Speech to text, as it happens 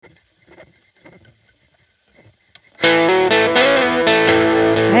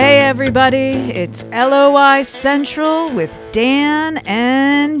everybody. It's LOI Central with Dan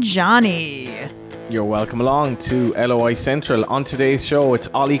and Johnny. You're welcome along to LOI Central. On today's show, it's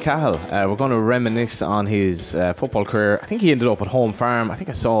Ollie Cahill. We're going to reminisce on his football career. I think he ended up at Home Farm. I think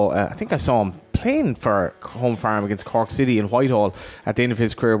I saw him playing for Home Farm against Cork City in Whitehall at the end of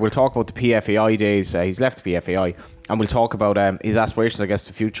his career. We'll talk about the PFAI days. He's left the PFAI. And we'll talk about his aspirations, I guess,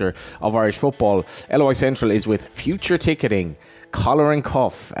 the future of Irish football. LOI Central is with Future Ticketing. Collar and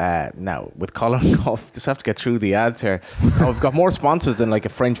Cuff. Now, with Collar and Cuff, just have to get through the ads here. We've got more sponsors than like a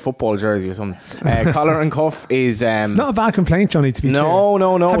French football jersey or something. Collar and Cuff is... it's not a bad complaint, Johnny, to be clear.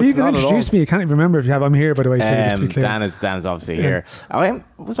 No. Have you even introduced me? I can't even remember if you have. I'm here, by the way, too, just to be clear. Dan's obviously here. Did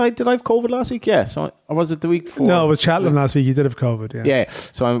I have COVID last week? Yeah. Or was it the week before? No, it was Cheltenham last week. You did have COVID, yeah. Yeah.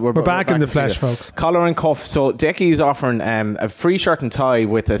 So we're back in the flesh, folks. Collar and Cuff. So Decky is offering a free shirt and tie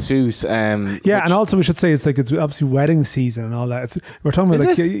with a suit. And also we should say it's obviously wedding season and all that. We're talking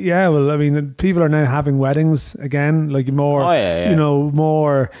about well, I mean, people are now having weddings again, like more,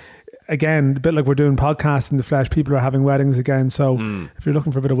 more, again, a bit like we're doing podcasts in the flesh, people are having weddings again. So if you're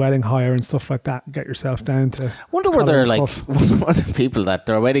looking for a bit of wedding hire and stuff like that, get yourself down to... I wonder were there like one of the people that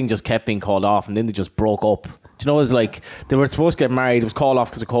their wedding just kept being called off and then they just broke up. Do you know, it's like they were supposed to get married, it was called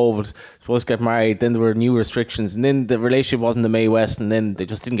off because of COVID, supposed to get married, then there were new restrictions, and then the relationship wasn't the May West, and then they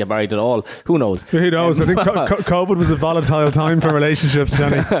just didn't get married at all. Who knows? Who knows? I think COVID was a volatile time for relationships,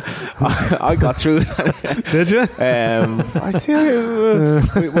 Johnny. I got through it. Did you? I tell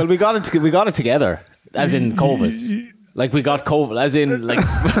you, well, we got it together, as in COVID. Like we got COVID, as in like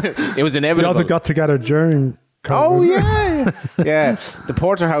it was inevitable. We also got together during COVID. Oh yeah. The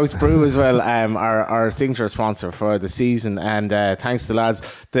Porterhouse Brew as well, our signature sponsor for the season, and thanks to the lads.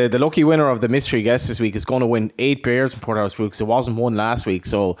 The lucky winner of the mystery guest this week is going to win 8 beers from Porterhouse Brew because there wasn't one last week,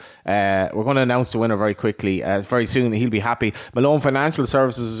 so we're going to announce the winner very quickly, very soon. He'll be happy. Malone Financial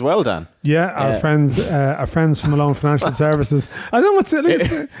Services as well, Dan. Yeah, our friends from Malone Financial Services. I don't know what's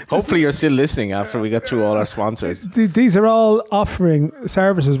it. Hopefully you're still listening after we get through all our sponsors. These are all offering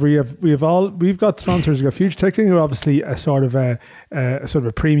services. We've got sponsors. We've got Future Ticketing, who are obviously a sort of a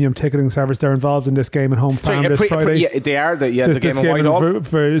premium ticketing service. They're involved in this game at Home Farm this Friday. Yeah, they are. The game at Whitehall,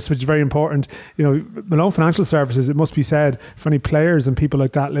 which is very important. You know, Malone Financial Services, it must be said, for any players and people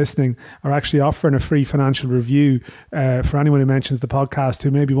like that listening, are actually offering a free financial review for anyone who mentions the podcast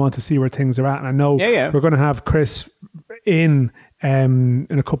who maybe want to see where things are at. And I know we're going to have Chris in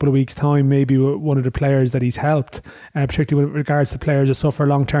a couple of weeks' time, maybe one of the players that he's helped, particularly with regards to players that suffer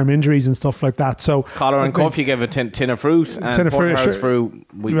long-term injuries and stuff like that. So Collar and Cuff, you give a tin of fruit, and Porterhouse Brew.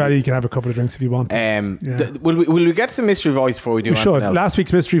 You can have a couple of drinks if you want. Will we get to mystery voice before we do? We should. Else? Last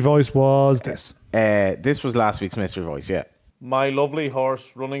week's mystery voice was this. This was last week's mystery voice. Yeah. My lovely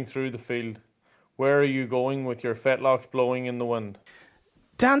horse running through the field. Where are you going with your fetlocks blowing in the wind?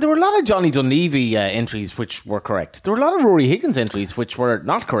 Dan, there were a lot of Johnny Dunleavy entries which were correct. There were a lot of Rory Higgins entries which were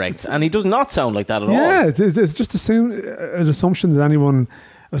not correct, and he does not sound like that at all. Yeah, it's just an assumption that anyone...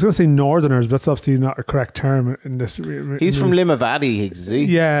 I was going to say Northerners, but that's obviously not a correct term in this. He's from Limavady, Higgs, is he?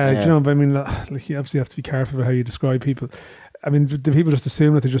 Yeah, do you know, but I mean, like, you obviously have to be careful about how you describe people. I mean, do people just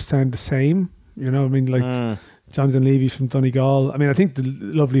assume that they just sound the same? You know, I mean, like... Johnny Dunleavy from Donegal. I mean, I think the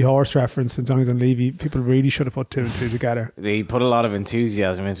lovely horse reference in Johnny Dunleavy, people really should have put 2 and 2 together. They put a lot of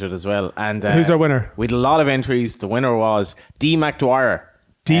enthusiasm into it as well. And who's our winner? We had a lot of entries. The winner was D. McDwyer.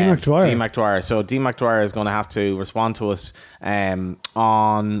 D. McDwyer. D. McDwyer. So D. McDwyer is going to have to respond to us on.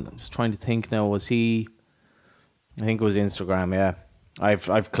 I'm just trying to think now. Was he? I think it was Instagram. Yeah,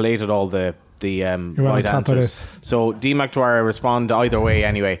 I've collated all the right answers. So D. McDwyer respond either way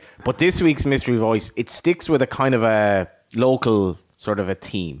anyway. But this week's mystery voice, it sticks with a kind of a local sort of a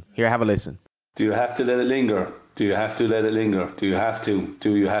theme. Here, have a listen. Do you have to let it linger? Do you have to let it linger? Do you have to?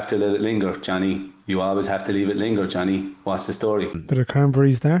 Do you have to let it linger, Johnny? You always have to leave it linger, Johnny. What's the story? Bit of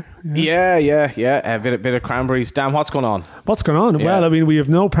cranberries there. Yeah. A bit of cranberries. Dan, what's going on? Yeah. Well, I mean, we have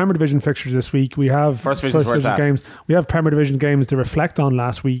no Premier Division fixtures this week. We have first division games. We have Premier Division games to reflect on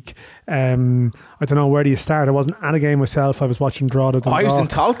last week. I don't know, where do you start? I wasn't at a game myself. I was watching Drogheda. I was in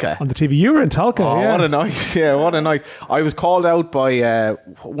Talca on the TV. You were in Talca. Oh, yeah. What a night! Yeah, what a night. I was called out by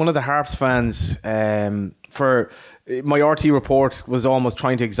one of the Harps fans for. My RT report was almost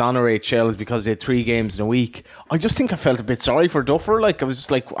trying to exonerate Shells because they had 3 games in a week. I just think I felt a bit sorry for Duffer. Like, I was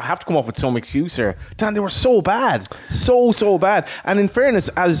just like, I have to come up with some excuse here. Dan, they were so bad. So bad. And in fairness,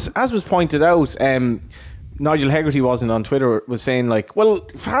 as was pointed out, Nigel Hegarty wasn't on Twitter, was saying like, well,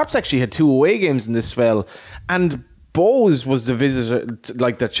 Harps actually had 2 away games in this spell. And Bowes was the visitor,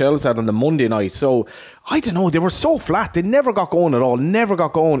 like that Chelsea had on the Monday night. So I don't know. They were so flat. They never got going at all. Never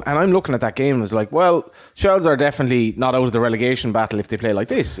got going. And I'm looking at that game and was like, well, Chelsea are definitely not out of the relegation battle if they play like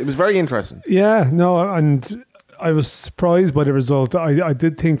this. It was very interesting. Yeah, no, and I was surprised by the result. I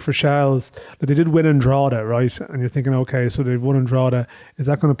did think for Shells that they did win in Drogheda, right? And you're thinking, okay, so they've won in Drogheda. Is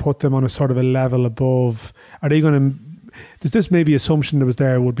that going to put them on a sort of a level above? Are they going to... There's this maybe assumption that was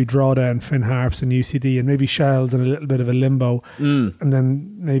there would be Drogheda and Finn Harps and UCD and maybe Shells in a little bit of a limbo, and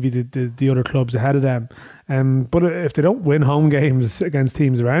then maybe the other clubs ahead of them. But if they don't win home games against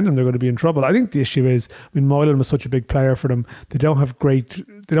teams around them, they're going to be in trouble. I think the issue is, Moylan was such a big player for them. They don't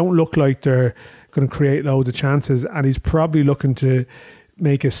look like they're going to create loads of chances, and he's probably looking to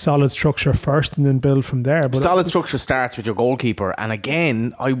make a solid structure first and then build from there. But solid structure starts with your goalkeeper, and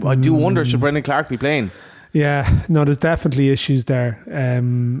again, I do wonder, should Brendan Clark be playing? Yeah, no, there's definitely issues there.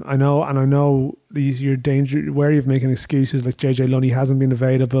 I know you're wary of making excuses. Like JJ Lunny hasn't been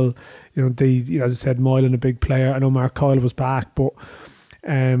available. As I said, Moylan a big player. I know Mark Coyle was back, but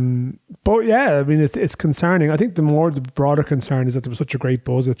yeah, I mean it's concerning. I think the broader concern is that there was such a great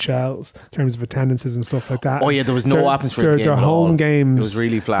buzz at Shells in terms of attendances and stuff like that. Oh yeah, there was no atmosphere. Their home games, it was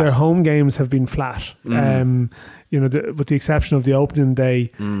really flat. Their home games have been flat. With the exception of the opening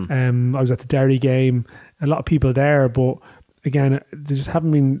day, I was at the Derry game. A lot of people there, but again, they just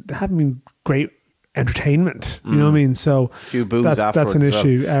haven't been great entertainment. You know what I mean? So a few boos afterwards. That's an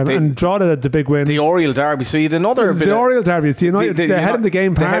issue. And Drogheda had the big win. The Oriel Derby. So you had another bit. The Oriel Derby is the United. They head in the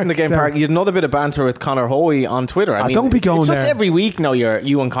game park. They head in the game park. You had another bit of banter with Conor Hoey on Twitter. I mean, don't be going it's there. Just every week now.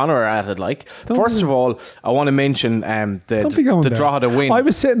 You and Conor are at it. Like, first of all, I want to mention the Drogheda win. I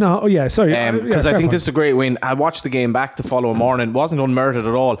was sitting. Oh yeah, sorry. Because I think this is a great win. I watched the game back the following morning. It wasn't unmerited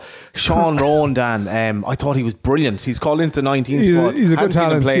at all. Sean Rowan, Dan. I thought he was brilliant. He's called into the 19 squad. He's a good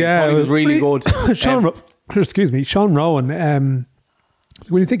talent. Yeah, he was really good. Sean Rowan,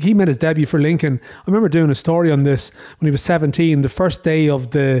 when you think he made his debut for Lincoln, I remember doing a story on this when he was 17, the first day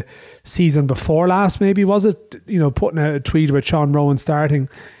of the season before last, maybe, was it? Putting out a tweet about Sean Rowan starting,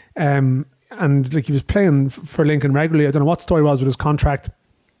 and like he was playing for Lincoln regularly. I don't know what the story was with his contract.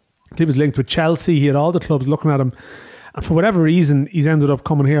 He was linked with Chelsea. He had all the clubs looking at him, and for whatever reason, he's ended up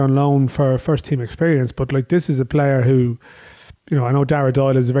coming here on loan for first team experience. But like, this is a player who, I know Dara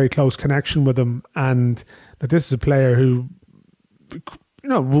Doyle has a very close connection with him, and this is a player who,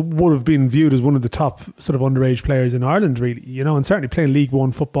 would have been viewed as one of the top sort of underage players in Ireland, really, and certainly playing League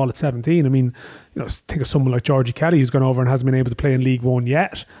One football at 17. I mean, think of someone like Georgie Kelly who's gone over and hasn't been able to play in League One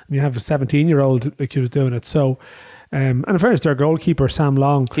yet. And you have a 17-year-old like he was doing it. So, and in fairness, their goalkeeper Sam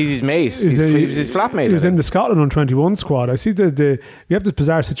Long, he's his mate. He was his flatmate. He was in the Scotland under-21 squad. I see we have this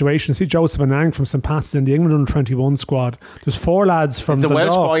bizarre situation. I see Joseph Anang from St Pat's in the England under-21 squad. There's 4 lads from the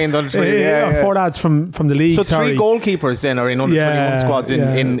Welsh boy in the under-21. 4 lads from the league. So 3 goalkeepers then are in under-21 squads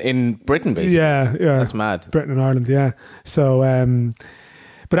in Britain, basically. Yeah, that's mad. Britain and Ireland, yeah. So,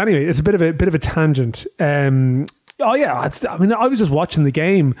 but anyway, it's a bit of a tangent. Oh yeah, I mean, I was just watching the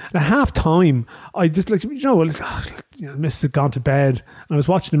game, and at half time, I just Miss had gone to bed, and I was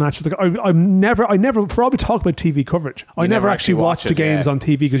watching the match. I never, for all we talk about TV coverage, I never actually watched the games on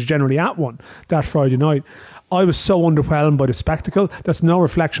TV because you're generally at one that Friday night. I was so underwhelmed by the spectacle. That's no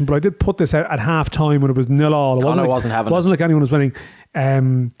reflection, but I did put this out at half time when it was 0-0. Conor wasn't having it. It wasn't like anyone was winning.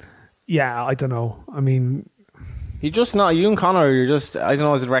 Yeah, I don't know. I mean, you and Conor, you're just, I don't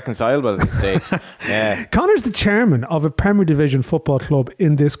know, is it reconcilable at this stage? Yeah. Conor's the chairman of a Premier Division football club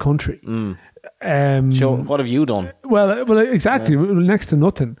in this country. So what have you done? Well, exactly. Yeah. Next to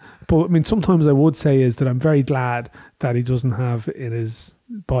nothing. But I mean, sometimes I would say is that I'm very glad that he doesn't have in his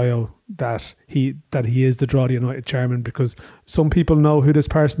bio that he is the Drogheda United chairman, because some people know who this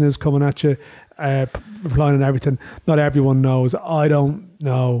person is coming at you, replying and everything. Not everyone knows. I don't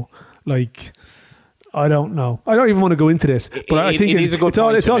know. I don't know. I don't even want to go into this, but I think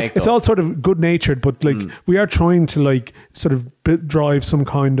it's all sort of good natured. But we are trying to sort of drive some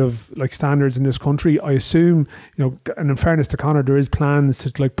kind of standards in this country. I assume, and in fairness to Conor, there is plans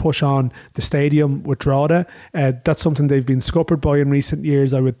to push on the stadium with Drogheda. That's something they've been scuppered by in recent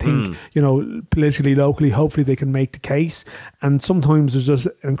years. I would think, politically, locally, hopefully they can make the case. And sometimes there's just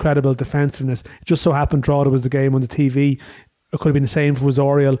incredible defensiveness. It just so happened Drogheda was the game on the TV. It could have been the same if it was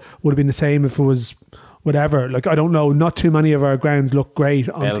Oriel. Would have been the same if it was whatever. Like, I don't know, not too many of our grounds look great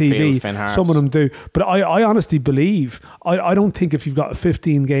on Belfield, TV. Some of them do. But I honestly believe, I don't think if you've got a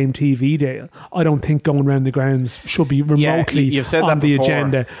 15-game TV deal, I don't think going around the grounds should be remotely you've said on that the before.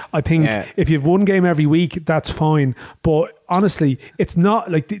 agenda. I think if you have one game every week, that's fine. But honestly, it's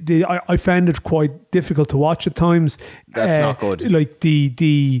not like I found it quite difficult to watch at times. That's not good. Like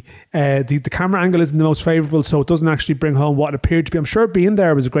the camera angle isn't the most favourable, so it doesn't actually bring home what it appeared to be. I'm sure being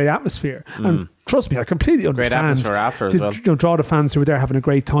there was a great atmosphere, and trust me, I completely understand. Great atmosphere after as well. Draw the fans who were there having a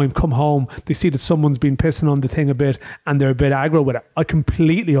great time, come home, they see that someone's been pissing on the thing a bit, and they're a bit aggro with it. I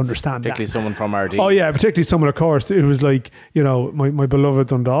completely understand Particularly that. someone from RD. Oh yeah, particularly someone, of course, who was like, you know, my beloved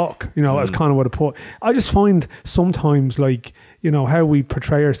Dundalk. You know, that's kind of what I put. I just find sometimes, like, you know, how we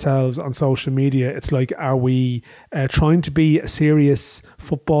portray ourselves on social media, it's like, are we trying to be a serious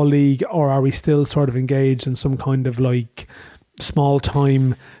football league, or are we still sort of engaged in some kind of like small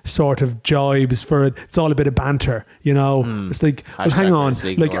time sort of jibes for it? It's all a bit of banter, you know. It's like, well, hang on,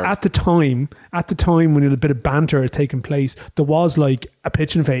 like at the time when a bit of banter is taking place, there was like a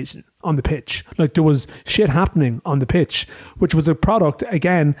pitch invasion on the pitch. Like, there was shit happening on the pitch, which was a product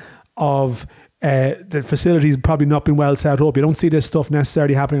again of the facilities probably not been well set up. You don't see this stuff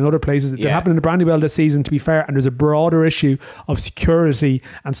necessarily happening in other places. It happened in the Brandywell this season, to be fair, and there's a broader issue of security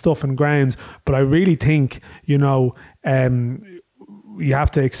and stuff in grounds. But I really think, you know, you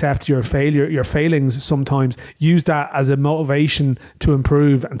have to accept your failings sometimes. Use that as a motivation to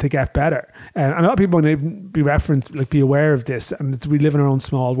improve and to get better. And a lot of people might be aware of this, and we live in our own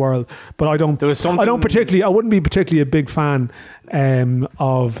small world. But I wouldn't be particularly a big fan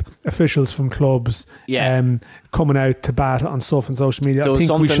of officials from clubs coming out to bat on stuff on social media. I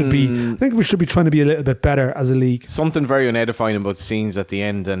think we should be trying to be a little bit better as a league. Something very unedifying about the scenes at the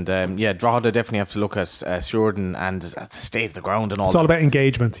end, and Drogheda definitely have to look at Sheridan and the state of the ground and all. It's all about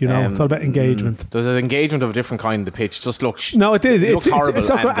engagement, you know. It's all about engagement. There's an engagement of a different kind of the pitch. Just looks it did. It's horrible. It's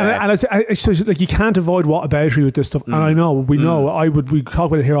not, and like, you can't avoid whataboutery with this stuff. And I know we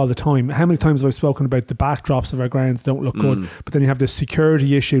talk about it here all the time. How many times have I spoken about the backdrops of our grounds don't look good, but then you have this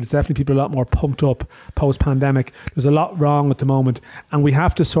security issue. There's definitely people a lot more pumped up post-pandemic. There's a lot wrong at the moment, and we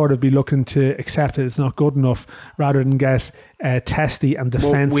have to sort of be looking to accept it. It's not good enough, rather than get testy and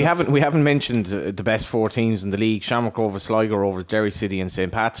defensive. We haven't mentioned the best four teams in the league: Shamrock Rovers, Sligo Rovers, Derry City and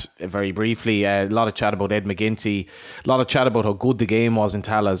St. Pat's. Very briefly, a lot of chat about Ed McGinty, a lot of chat about how good the game was in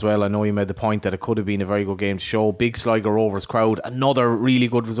Tala as well. I know you made the point that it could have been a very good game to show. Big Sligo Rovers crowd, another really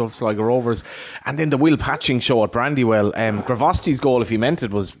good result for Sligo Rovers. And then the Will Patching show at Brandywell. Gravosti's goal, if he meant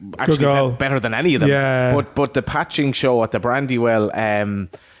it, was actually better than any of them. Yeah. But the Patching show at the Brandywell,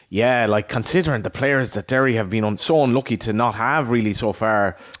 like, considering the players that Derry have been so unlucky to not have really so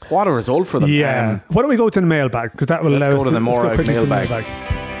far, what a result for them. Yeah. Why don't we go to the mailbag, because that will allow us to the mailbag.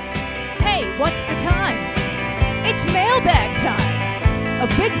 Hey, what's the time? It's mailbag time. A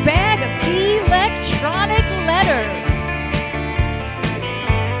big bag of electronic letters.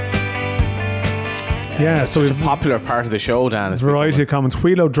 Yeah, so it's a popular part of the show, Dan. Variety of comments.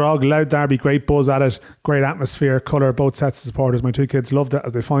 Wheelo Drog, loud derby, great buzz at it, great atmosphere, colour, both sets of supporters. My two kids loved it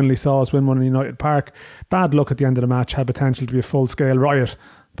as they finally saw us win one in United Park. Bad luck at the end of the match, had potential to be a full-scale riot,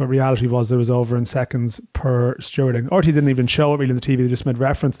 but reality was it was over in seconds per stewarding. RT didn't even show it really on the TV, they just made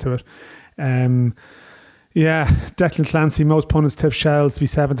reference to it. Declan Clancy, most pundits tip Shells to be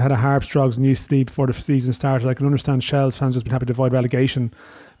 7th ahead of Harps, Drogs and UCD before the season started. I can understand Shells fans just been happy to avoid relegation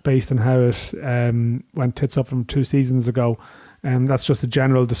based on how it went tits up from 2 seasons ago. That's just a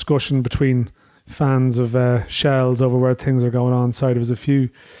general discussion between fans of Shells over where things are going on. Sorry, there was a few.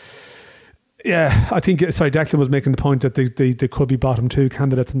 Yeah, I think, Declan was making the point that they could be bottom 2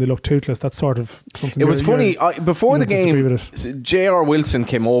 candidates and they look toothless. That's sort of something. It was funny. Before the game, J.R. Wilson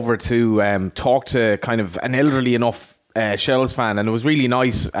came over to talk to kind of an elderly enough Shells fan, and it was really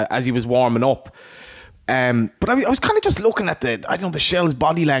nice as he was warming up. But I was kind of just looking at the Shells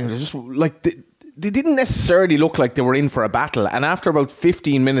body language, just like they didn't necessarily look like they were in for a battle. And after about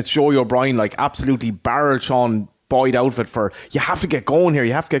 15 minutes, Joey O'Brien like absolutely barreled Sean Boyd outfit for, you have to get going here,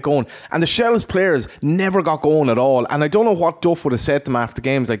 you have to get going. And the Shells players never got going at all. And I don't know what Duff would have said to them after the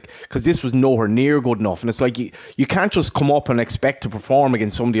games, like, because this was nowhere near good enough. And it's like, you can't just come up and expect to perform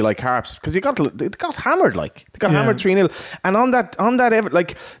against somebody like Harps, because they got hammered, like they got hammered 3-0. And on that,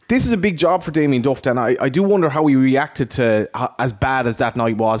 like, this is a big job for Damien Duff, and I do wonder how he reacted to as bad as that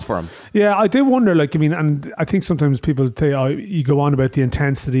night was for him. Yeah, I do wonder, like, I mean, and I think sometimes people say, you go on about the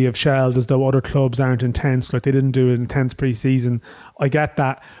intensity of Shells as though other clubs aren't intense, like they didn't do an intense pre-season. I get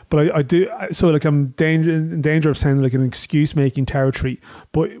that, but I do, so like I'm in danger of sounding like an excuse making territory.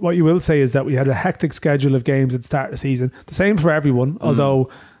 But what you will say is that we had a hectic schedule of games at the start of the season, the same for everyone, although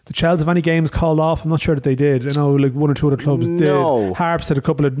the Chelsea have any games called off? I'm not sure that they did. I know like one or two other clubs did. Harps had a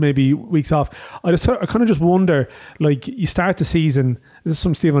couple of maybe weeks off. I kind of just wonder, like you start the season, this is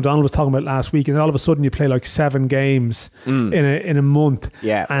something Stephen O'Donnell was talking about last week, and all of a sudden you play like 7 games in a month,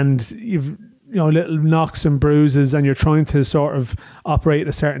 and you've little knocks and bruises, and you're trying to sort of operate at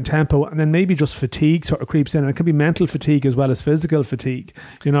a certain tempo, and then maybe just fatigue sort of creeps in, and it could be mental fatigue as well as physical fatigue,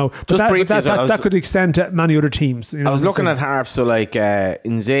 but that could extend to many other teams. I was looking at Harps, so like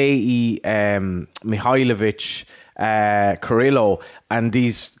Inzaghi, Mihailovic, Carrillo, and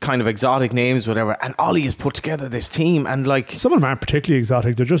these kind of exotic names, whatever, and Ollie has put together this team, and like some of them aren't particularly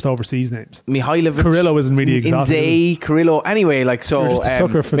exotic, they're just overseas names. Mihailovic, Carrillo isn't really exotic. Inzaghi, Carrillo, anyway, like so.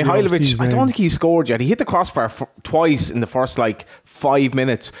 Mihailovic, I don't think he scored yet. He hit the crossbar twice in the first like 5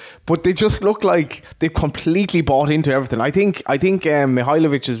 minutes, but they just look like they've completely bought into everything. I think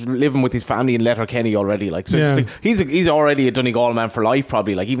Mihailovic is living with his family in Letterkenny already. Like so, he's already a Donegal man for life,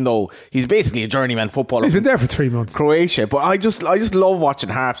 probably. Like even though he's basically a journeyman footballer. He's been there for 3 months. Croatia, but I just love watching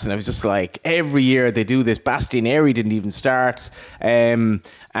Harps, and I was just like, every year they do this. Bastianeri didn't even start, and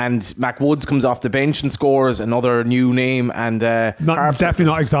Mac Woods comes off the bench and scores, another new name, and definitely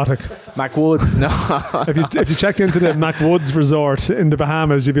not exotic. Mac Woods, no. if you check into the Mac Woods resort in the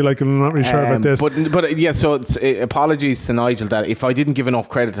Bahamas, you'd be like, I'm not really sure about this. But yeah, so it's, apologies to Nigel that if I didn't give enough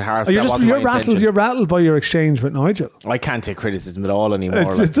credit to Harps, you're rattled by your exchange with Nigel. I can't take criticism at all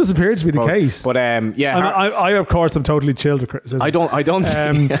anymore. It does appear to be the case. But yeah, I of course am totally chilled with criticism. I don't.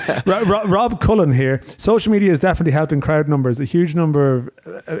 Rob Cullen here. Social media is definitely helping crowd numbers. A huge amount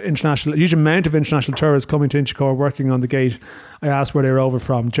of international tourists coming to Inchicore working on the gate. I asked where they were over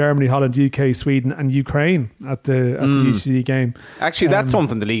from: Germany, Holland, UK, Sweden, and Ukraine at the UCD game. Actually, that's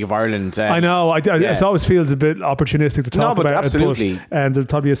something the League of Ireland. I know. It always feels a bit opportunistic to talk about absolutely. it, and there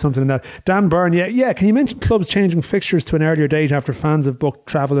probably is something in that. Dan Byrne, yeah. Can you mention clubs changing fixtures to an earlier date after fans have booked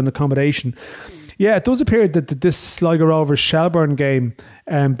travel and accommodation? Yeah, it does appear that this Sligo Rovers Shelbourne game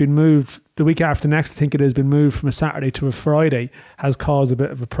been moved the week after next. I think it has been moved from a Saturday to a Friday, has caused a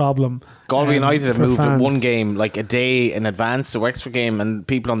bit of a problem. Galway United have moved one game like a day in advance, the Wexford game, and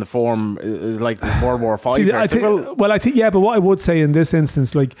people on the forum is like World War V. I think but what I would say in this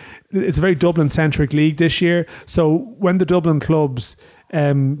instance, like it's a very Dublin centric league this year. So when the Dublin clubs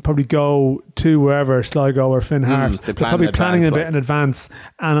probably go to wherever, Sligo or Finn Harps, they're probably planning a bit in advance,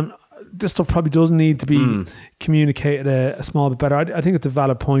 and this stuff probably does need to be communicated a small bit better. I think it's a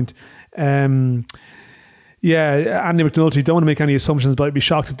valid point. Andy McNulty, don't want to make any assumptions, but I'd be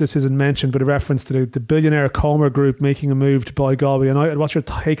shocked if this isn't mentioned, but a reference to the billionaire Comer Group making a move to buy Galway United. What's your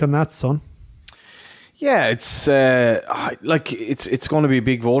take on that, son? Yeah, it's it's going to be a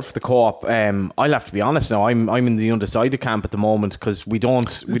big vote for the Co-op. I'll have to be honest now. I'm in the undecided camp at the moment because we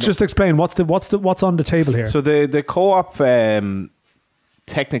don't. Just explain what's on the table here. So the Co-op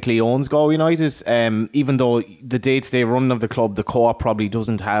technically owns Galway United, even though the day-to-day running of the club, the Co-op probably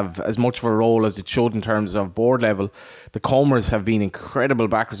doesn't have as much of a role as it should in terms of board level. The Comers have been incredible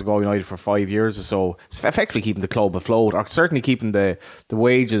backers of Galway United for 5 years or so. It's effectively keeping the club afloat, or certainly keeping the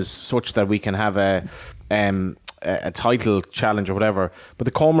wages such that we can have a title challenge or whatever. But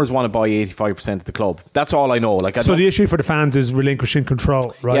the Comers want to buy 85% of the club. That's all I know. So the issue for the fans is relinquishing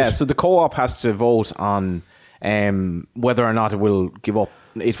control, right? Yeah, so the Co-op has to vote on whether or not it will give up.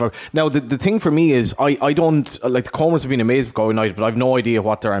 Now the thing for me is I don't like the Comers have been amazing for Galway United, but I've no idea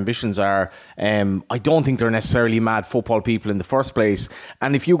what their ambitions are. I don't think they're necessarily mad football people in the first place,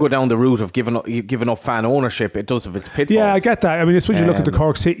 and if you go down the route of giving up fan ownership, it does have its pitfalls. Yeah, I get that. I mean, especially look at the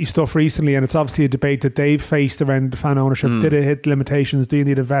Cork City stuff recently, and it's obviously a debate that they've faced around the fan ownership. Did it hit limitations? Do you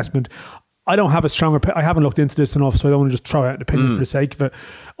need investment? I don't have a stronger. I haven't looked into this enough, so I don't want to just throw out an opinion for the sake of it.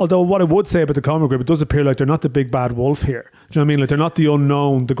 Although what I would say about the Comer Group, it does appear like they're not the big bad wolf here. Do you know what I mean? Like they're not the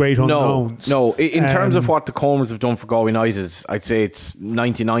unknown, the great unknowns. No. In terms of what the Comers have done for Galway United, I'd say it's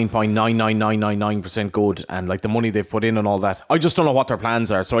 99.99999% good, and like the money they've put in and all that. I just don't know what their plans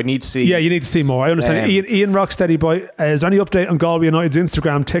are, so I need to see. Yeah, you need to see more. I understand. Ian Rocksteady boy, is there any update on Galway United's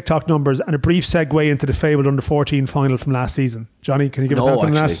Instagram, TikTok numbers, and a brief segue into the fabled under-14 final from last season? Johnny, can you give us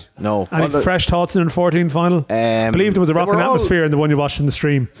anything on that? No. Any fresh thoughts in the 14 final? I believe there was a rocking atmosphere in the one you watched in the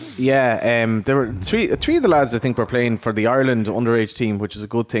stream. Yeah, there were three of the lads I think were playing for the Ireland underage team, which is a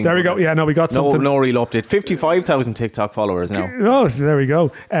good thing. There we go. Yeah, no, we got something. No real update. 55,000 TikTok followers now. Oh, there we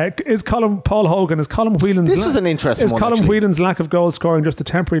go. Is Colm Whelan's? This was an interesting one. Is Colm Whelan's lack of goal scoring just a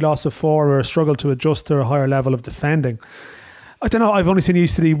temporary loss of form or a struggle to adjust to a higher level of defending? I don't know. I've only seen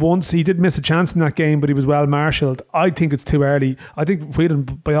UCD once. He did miss a chance in that game, but he was well marshalled. I think it's too early. I think Whelan,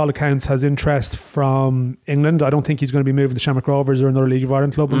 by all accounts, has interest from England. I don't think he's going to be moving to Shamrock Rovers or another League of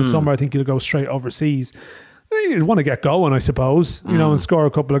Ireland club in the summer. I think he'll go straight overseas. You'd want to get going, I suppose, and score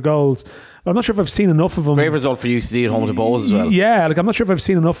a couple of goals. But I'm not sure if I've seen enough of them. Great result for UCD at home to Bohs as well. Yeah, I'm not sure if I've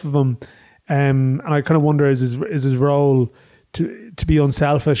seen enough of them. And I kind of wonder is his role to be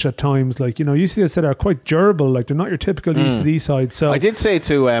unselfish at times. UCD said are quite durable. They're not your typical UCD side. So I did say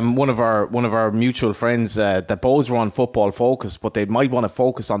to one of our mutual friends that Bohs were on football focus, but they might want to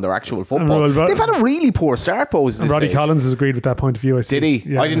focus on their actual football. They've had a really poor start, Bohs. Roddy Collins has agreed with that point of view. I see. Did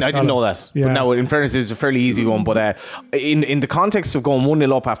he? Yeah, I didn't know that. Yeah. But no, in fairness, it was a fairly easy one. But in the context of going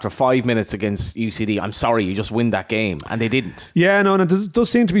 1-0 up after 5 minutes against UCD, I'm sorry, you just win that game, and they didn't. Yeah, no, and there does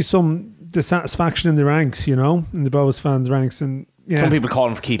seem to be some dissatisfaction in the ranks, in the Bohs fans' ranks, and some people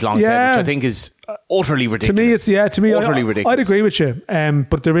calling for Keith Longstead, which I think is utterly ridiculous. To me, utterly ridiculous. I'd agree with you.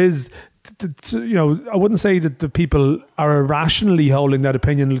 But there is, I wouldn't say that the people are irrationally holding that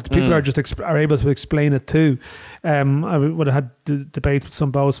opinion. The people are just are able to explain it too. I would have had the debate with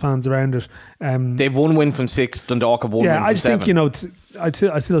some Bohs fans around it. They've one win from 6. Dundalk have one win from 7. I just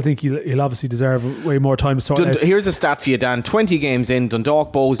think I still think he'll obviously deserve way more time to sort out. Here's a stat for you, Dan. 20 games in,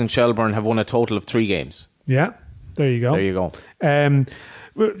 Dundalk, Bohs and Shelbourne have won a total of 3 games. Yeah. There you go. There you go.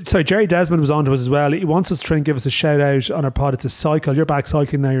 So Jerry Desmond was on to us as well. He wants us to try and give us a shout out on our pod. It's a cycle. You're back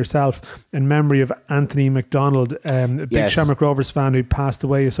cycling now yourself in memory of Anthony McDonald, a big Shamrock Rovers fan who passed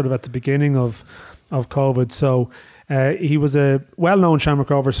away sort of at the beginning of COVID. So he was a well-known Shamrock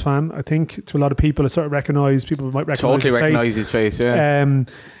Rovers fan. I think to a lot of people, people might recognise totally recognise his face. Yeah.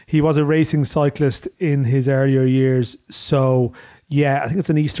 He was a racing cyclist in his earlier years. So yeah, I think it's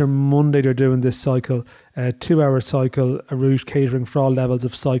an Easter Monday they're doing this cycle, 2-hour cycle, a route catering for all levels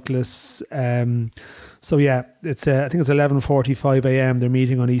of cyclists. So yeah, it's I think it's 11:45 a.m. They're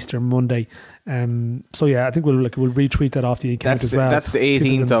meeting on Easter Monday. So yeah, I think we'll retweet that off the account as well. That's the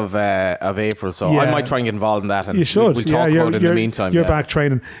 18th of April. So I might try and get involved in that. And you should. We'll talk about it in the meantime. You're back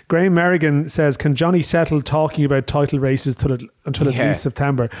training. Graham Merrigan says, "Can Johnny settle talking about title races until at least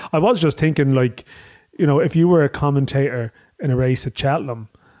September?" I was just thinking, if you were a commentator in a race at Cheltenham,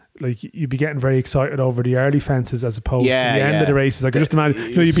 you'd be getting very excited over the early fences as opposed to the end of the races. I can just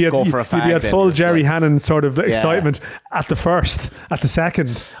imagine you'd be at full Jerry Hannon sort of excitement at the first, at the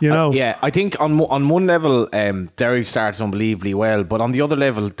second. I think on one level, Derry starts unbelievably well, but on the other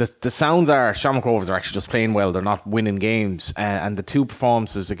level, the sounds are Shamrock Rovers are actually just playing well. They're not winning games, and the 2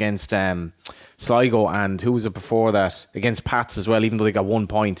 performances against Sligo and who was it before that against Pats as well, even though they got 1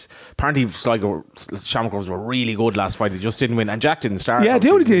 point. Apparently Shamrock Rovers were really good last Friday. They just didn't win, and Jack didn't start. Yeah, the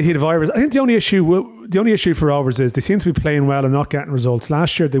only thing he had virus. I think the only issue for Rovers is they seem to be playing well and not getting results.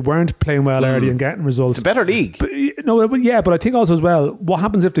 Last year they weren't playing well early and getting results. It's a better league. But I think also as well, what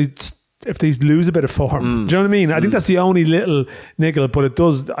happens if they lose a bit of form? Do you know what I mean? I think that's the only little niggle, but it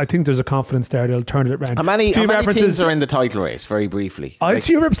does. I think there's a confidence there they'll turn it around. How many teams are in the title race? Very briefly,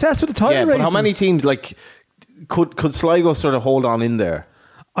 so you're obsessed with the title race. But how many teams could Sligo sort of hold on in there?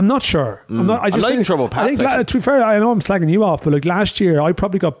 I'm not sure. I'm not in trouble with Pats. To be fair, I know I'm slagging you off, but last year I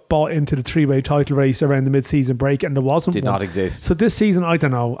probably got bought into the 3-way title race around the mid-season break, and there wasn't one. Did not exist. So this season, I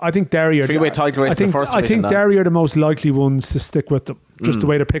don't know. I think Derry are 3-way title race. I think Derry are the most likely ones to stick with them. Just the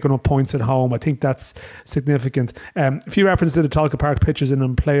way they're picking up points at home. I think that's significant. A few references to the Talca Park pitches in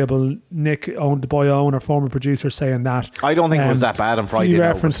unplayable. Nick, the boy Owen, our former producer, saying that. I don't think it was that bad on Friday. A few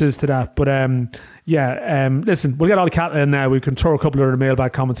references to that. But listen, we'll get Ollie Cahill in now. We can throw a couple of the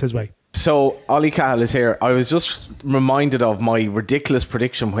mailbag comments his way. So Ollie Cahill is here. I was just reminded of my ridiculous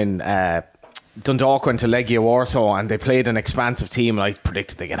prediction when Dundalk went to Legia Warsaw and they played an expansive team, and I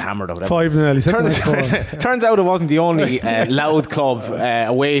predicted they get hammered or whatever. 5-0. Turns out it wasn't the only Louth club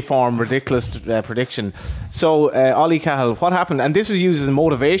away form ridiculous prediction. So Ollie Cahill, what happened? And this was used as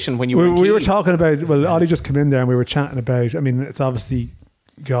motivation when you were in Key. We were talking about, Ollie just came in there and we were chatting about, it's obviously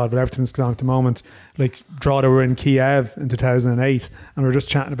God, but everything's gone on at the moment. Drogheda were in Kiev in 2008 and we were just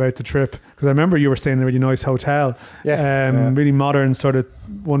chatting about the trip, because I remember you were staying in a really nice hotel, really modern sort of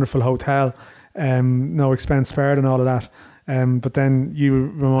wonderful hotel, no expense spared and all of that. But then you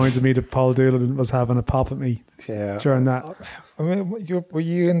reminded me that Paul Doolan was having a pop at me during that. Were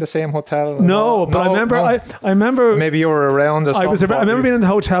you in the same hotel? No, but I remember. Maybe you were around or something. I remember being in the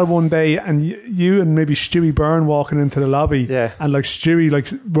hotel one day and you and maybe Stewie Byrne walking into the lobby, and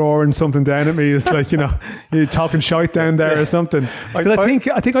Stewie roaring something down at me. It's you're talking shite down there or something. I think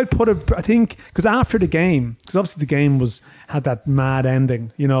because after the game, because obviously the game had that mad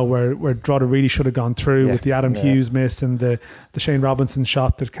ending, where Drogheda really should have gone through with the Adam Hughes miss and the Shane Robinson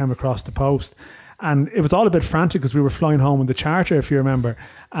shot that came across the post. And it was all a bit frantic because we were flying home in the charter, if you remember.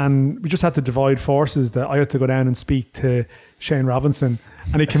 And we just had to divide forces that I had to go down and speak to Shane Robinson.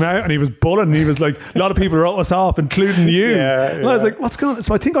 And he came out and he was bullying. And he was like, a lot of people wrote us off, including you. And I was like, what's going on?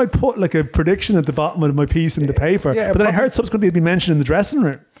 So I think I put like a prediction at the bottom of my piece in the paper. But then I heard subsequently it'd be mentioned in the dressing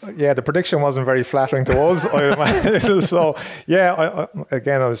room. Yeah, the prediction wasn't very flattering to us. So,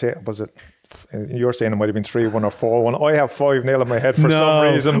 I was it? You're saying it might have been 3-1 or 4-1. I have 5-0 in my head for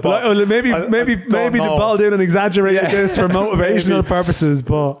some reason. But maybe the ball down and exaggerated this for motivational purposes.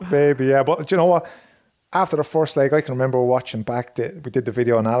 But maybe, yeah. But do you know what? After the first leg, I can remember watching back. We did the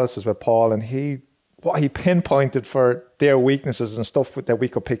video analysis with Paul, and what he pinpointed for their weaknesses and stuff that we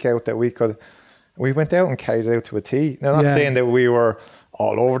could pick out that we went out and carried it out to a T. Now, I'm not saying that we were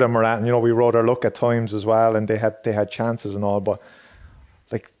all over them or that, and we rode our luck at times as well, and they had chances and all, but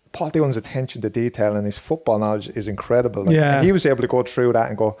like Paul Doohan's attention to detail and his football knowledge is incredible. And he was able to go through that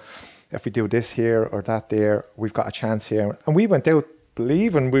and go, if we do this here or that there, we've got a chance here. And we went out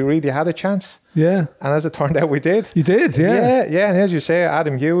believing we really had a chance. Yeah. And as it turned out, we did. You did, yeah. Yeah. And as you say,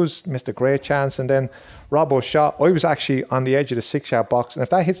 Adam Hughes missed a great chance, and then Robbo's shot. I was actually on the edge of the 6-yard box, and if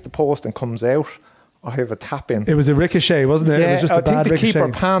that hits the post and comes out, I have a tap in. It was a ricochet, wasn't it? Yeah, it was just I think the keeper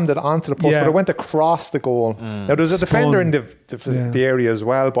palmed it onto the post, but it went across the goal. Now there's a defender in the area as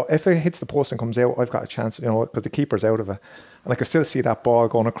well, but if it hits the post and comes out, I've got a chance, because the keeper's out of it. And I can still see that ball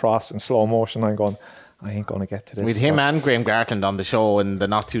going across in slow motion. I'm going, I ain't going to get to this. With him and Graham Gartland on the show in the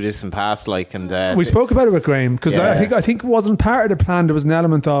not too distant past, we spoke about it with Graham because I think it wasn't part of the plan. There was an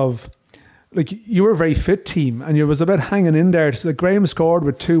element of, like, you were a very fit team and you was a bit hanging in there. So, like, Graham scored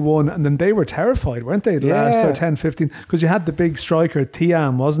with 2-1 and then they were terrified, weren't they? The last 10-15, because you had the big striker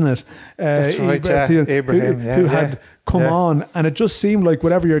Thiam, wasn't it? That's right, Ibrahim, who had come on, and it just seemed like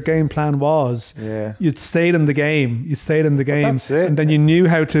whatever your game plan was, you'd stayed in the game. That's it. And then you knew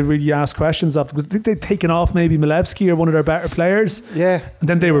how to really ask questions of, because I think they'd taken off maybe Milevski or one of their better players. Yeah. And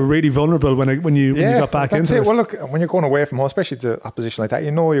then they were really vulnerable when you got back into it. Well, look, when you're going away from home, especially to opposition like that,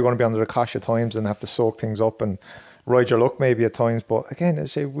 you're going to be under the cosh at times and have to soak things up and ride your luck maybe at times. But again, I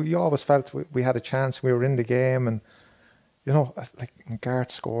say we always felt we had a chance. We were in the game, and like when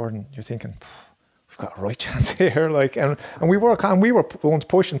Garth scored, and you're thinking, we've got a right chance here. Like, and we were ones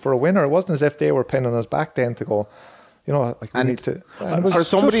pushing for a winner. It wasn't as if they were pinning us back then to go, like, we need to. For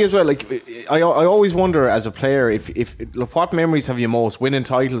somebody as well, like, I always wonder as a player if look, what memories have you most, winning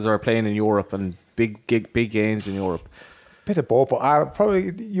titles or playing in Europe and big games in Europe? Bit of both, but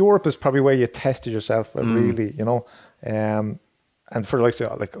probably Europe is probably where you tested yourself really, and for like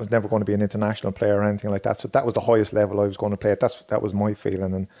I was never going to be an international player or anything like that, so that was the highest level I was going to play at. That was my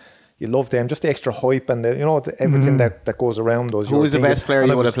feeling, and you love them, just the extra hype and everything that goes around those. Who was the best player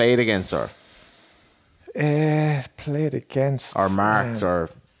you would have played against, or played against, or marked, or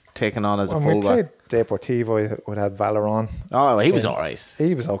taken on as a fullback? We played Deportivo. We had Valeron. Oh, he was alright.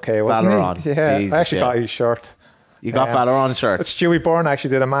 He was okay, wasn't Valeron, he? Yeah, Jesus, I actually got his shirt. You got Valeron's shirt. But Stewie Byrne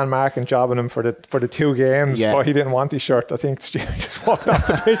actually did a man marking job on him for the 2 games, but he didn't want his shirt. I think Stewie just walked off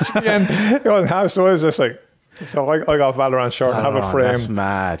the pitch at the end. So I was just like, so I got Valeron's shirt and have it framed. That's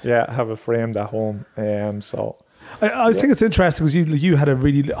mad. Yeah, have it framed at home. So I think it's interesting because you had a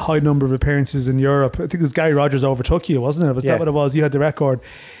really high number of appearances in Europe. I think it was Gary Rogers overtook you, wasn't it? Was that what it was? You had the record.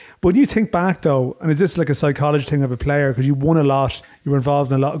 But when you think back though, and is this like a psychology thing of a player, because you won a lot, you were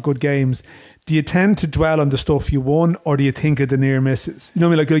involved in a lot of good games, do you tend to dwell on the stuff you won, or do you think of the near misses? You know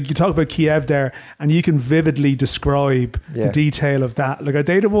what I mean? Like you talk about Kiev there, and you can vividly describe the detail of that. Like, are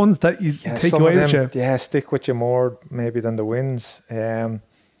they the ones that you take away with you? Yeah, stick with you more maybe than the wins. Even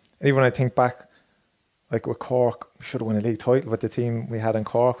when I think back, like with Cork, we should have won a league title with the team we had in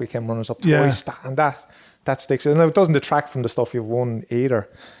Cork. We came runners up twice, and that sticks. And it doesn't detract from the stuff you've won either.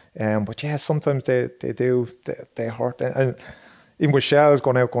 But yeah, sometimes they do. They hurt. And even with Shells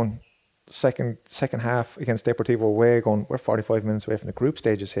going second half against Deportivo away, going, we're 45 minutes away from the group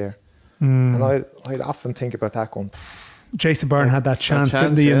stages here. And I'd often think about that, going, Jason Byrne had that chance,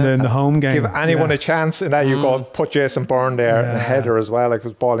 didn't he, in the home game? Give anyone a chance, and that you go put Jason Byrne there, and a header as well. Like, it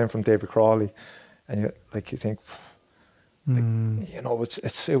was ball in from David Crawley, and you think,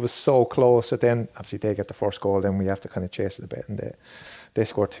 it was so close. So then obviously they get the first goal, then we have to kind of chase it a bit, and they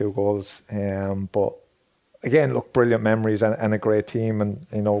scored 2 goals. But again, look, brilliant memories and a great team, and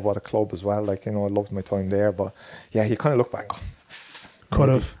what a club as well. Like, I loved my time there. But yeah, you kind of look back. Could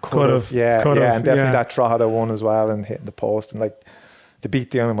have. Yeah, and definitely that Drogheda one as well, and hitting the post, and like to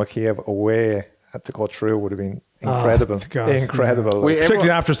beat Dynamo Kiev away, had to go through, would have been incredible. Incredible. Yeah.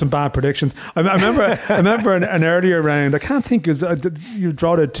 Particularly after some bad predictions. I remember an earlier round. I can't think, you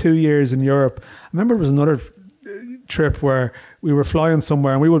Drogheda 2 years in Europe. I remember there was another trip where we were flying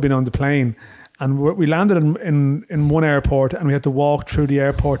somewhere and we would have been on the plane, and we landed in one airport, and we had to walk through the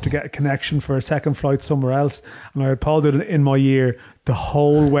airport to get a connection for a second flight somewhere else. And I had Paul did it in my ear the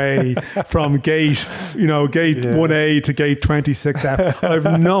whole way from gate 1A to gate 26F. I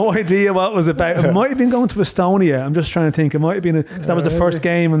have no idea what it was about. It might have been going to Estonia. I'm just trying to think. It might have been because that was the first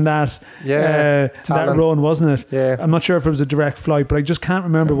game in that that run, wasn't it? Yeah. I'm not sure if it was a direct flight, but I just can't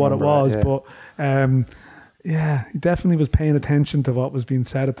remember what it was. But he definitely was paying attention to what was being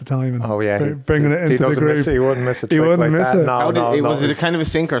said at the time. And bringing it into the group. He wouldn't miss a trick. He wouldn't miss it. Was it a kind of a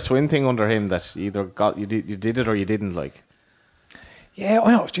sink or swim thing under him that either you did it or you didn't like? Yeah,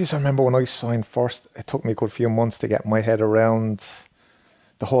 I remember when I signed first, it took me a good few months to get my head around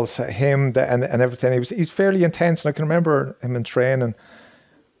the whole set, him and everything. He's fairly intense, and I can remember him in training.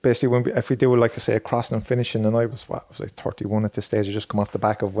 Basically, if we do, like I say, a crossing and finishing, and I was like 31 at this stage. I just come off the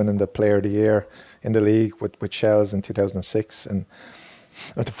back of winning the Player of the Year in the league with Shells in 2006. And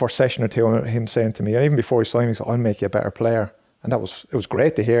at the first session or two, him saying to me, and even before he signed me, he said, "I'll make you a better player." And it was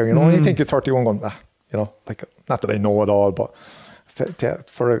great to hear. And you think you're 31 going, like, not that I know it all, but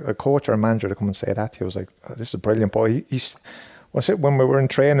for a coach or a manager to come and say that, he was like, "Oh, this is brilliant." But when we were in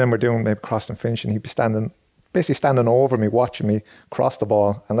training, we're doing maybe crossing and finishing, he'd be basically standing over me, watching me cross the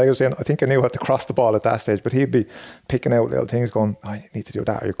ball. And like I was saying, I think I knew how to cross the ball at that stage, but he'd be picking out little things going, "Oh, you need to do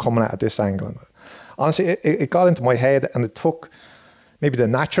that, or you're coming at this angle." And honestly, it got into my head, and it took maybe the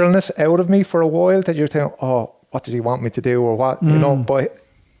naturalness out of me for a while, that you're thinking, "Oh, what does he want me to do?" or what, But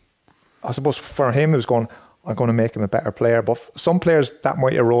I suppose for him, it was going, "I'm going to make him a better player." But some players, that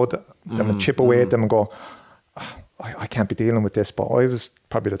might erode them and chip away at them and go, I can't be dealing with this. But I was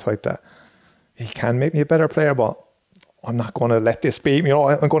probably the type that, he can make me a better player, but I'm not going to let this beat me.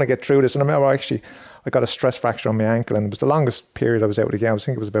 I'm going to get through this. And I remember I got a stress fracture on my ankle, and it was the longest period I was out of the game. I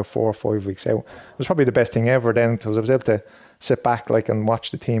think it was about 4 or 5 weeks out. It was probably the best thing ever then, because I was able to sit back and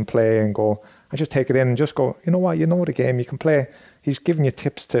watch the team play and go, I just take it in and just go, you know what, the game, you can play. He's giving you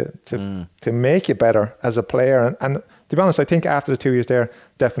tips to make you better as a player. And to be honest, I think after the 2 years there,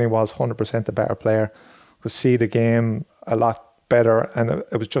 definitely was 100% a better player. Could see the game a lot better, and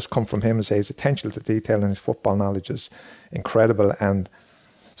it was just come from him. To say his attention to detail and his football knowledge is incredible, and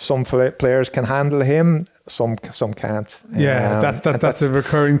some players can handle him, some can't. Yeah, that's a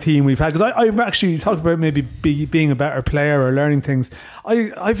recurring theme we've had, because I've actually talked about maybe being a better player or learning things.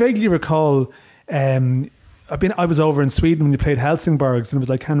 I vaguely recall I was over in Sweden when you played Helsingborgs, and it was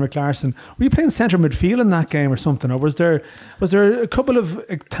like Henrik Larsson. Were you playing centre midfield in that game or something? Or was there a couple of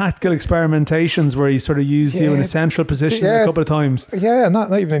tactical experimentations where he sort of used you in a central position a couple of times? Yeah,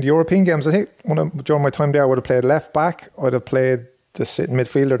 not even in the European games. I think during my time there, I would have played left back. I would have played the sitting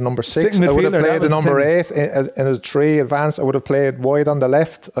midfielder, number 6. I would have played the number 8 in a 3 advanced. I would have played wide on the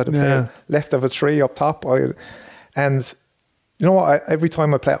left. I'd have played left of a 3 up top. And you know what? Every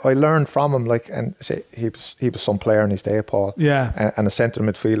time I play, I learned from him. And say he was some player in his day, Paul. Yeah. And a centre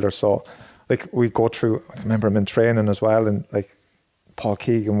midfielder. So, we go through. I remember him in training as well, and Paul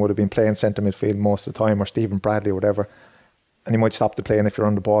Keegan would have been playing centre midfield most of the time, or Stephen Bradley, or whatever. And he might stop the play, and if you're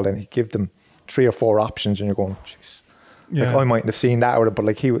on the ball, and he'd give them 3 or 4 options, and you're going, jeez. Yeah. I mightn't have seen that,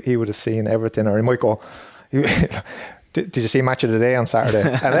 but he would have seen everything, or he might go. Did you see Match of the Day on Saturday?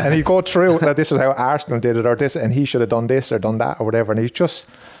 and he'd go through, this is how Arsenal did it, or this, and he should have done this or done that or whatever. And he just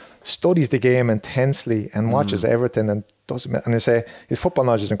studies the game intensely and watches everything and does it. And they say his football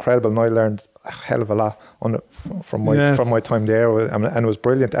knowledge is incredible, and I learned a hell of a lot from my time there, and it was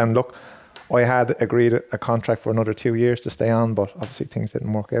brilliant. And look, I had agreed a contract for another 2 years to stay on, but obviously things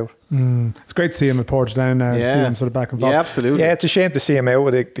didn't work out. It's great to see him at Portadown now, to see him sort of back involved. Yeah, absolutely. Yeah, it's a shame to see him out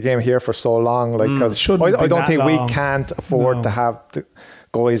with the game here for so long, because I don't think we can't afford to have the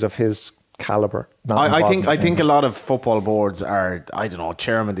guys of his calibre. I think a lot of football boards are,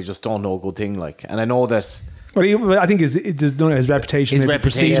 chairman, they just don't know a good thing, and I know that. But I think his reputation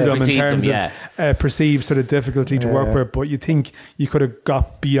preceded him in terms of perceived sort of difficulty to work with. But you think you could have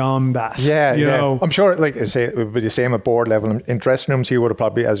got beyond that. Yeah. I'm sure, like I say, it would be the same at board level. In dressing rooms, he would have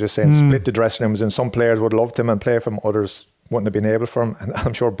probably, as you're saying, split the dressing rooms. And some players would have loved him and play for him. Others wouldn't have been able for him. And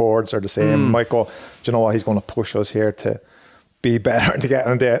I'm sure boards are the same. Might go, do you know what? He's going to push us here to be better and to get,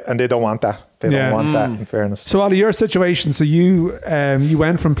 and they don't want that. They don't want that, in fairness. So, Ollie, your situation, so you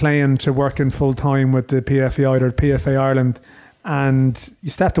went from playing to working full time with the PFA or PFA Ireland, and you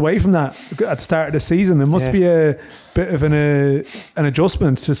stepped away from that at the start of the season. It must be a bit of an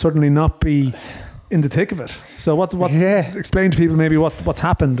adjustment to suddenly not be in the thick of it. So, what explain to people maybe what's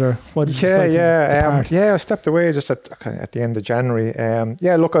happened, or what? I stepped away just at the end of January.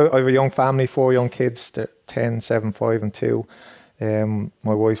 Look, I have a young family, 4 young kids. They're 10, 7, 5 and 2.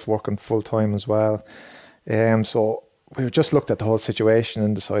 My wife's working full time as well. So we just looked at the whole situation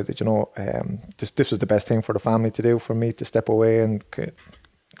and decided, this was the best thing for the family to do, for me to step away and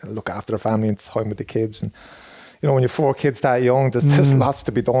look after the family and time with the kids. And when you're 4 kids that young, there's lots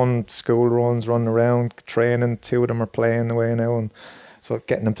to be done. School runs, running around, training. 2 of them are playing away now, and so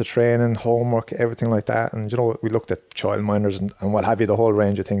getting them to training, homework, everything like that. And we looked at childminders and what have you, the whole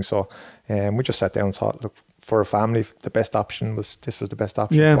range of things. So we just sat down and thought, look, for a family, the best option was the best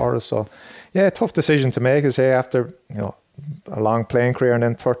option for us. So tough decision to make, is after a long playing career and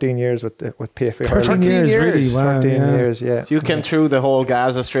then 13 years with PFA. 13 years, really? Wow, 13 years, yeah. So you came through the whole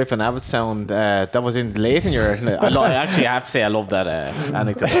Gaza Strip and Abbottstown. That was late in your... I actually have to say I love that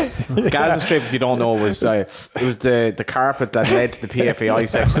anecdote. Gaza Strip, if you don't know, was it was the carpet that led to the PFAI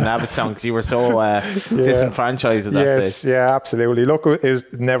section in Abbottstown, because you were so disenfranchised at that stage. Yes, yeah, absolutely. Look, it was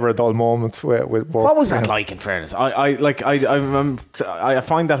never a dull moment with work. What was that like, in fairness? I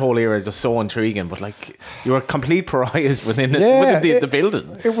find that whole era just so intriguing, but like, you were complete pariahs within the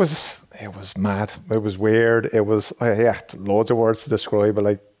building. It was mad. It was weird. It was loads of words to describe it.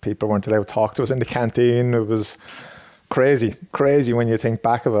 Like, people weren't allowed to talk to us in the canteen. It was crazy when you think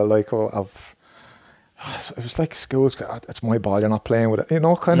back of it. Like, it was like schools. It's my ball. You're not playing with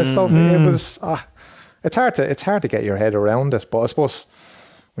it. Kind of stuff. It was. It's hard to get your head around it. But I suppose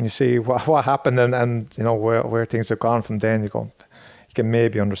when you see what happened and where things have gone from then, you can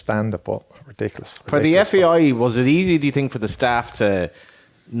maybe understand it, but ridiculous. For the FAI, was it easy, do you think, for the staff to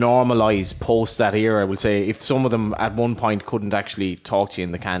normalise post that era? I will say, if some of them at one point couldn't actually talk to you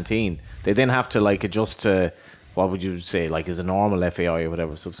in the canteen, they then have to like adjust to, what would you say, like, is a normal FAI or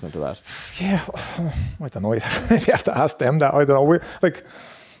whatever subsequent to that? Yeah, I don't know. You have to ask them that. I don't know.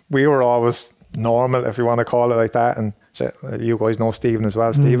 We were always normal, if you want to call it like that. And so, you guys know Stephen as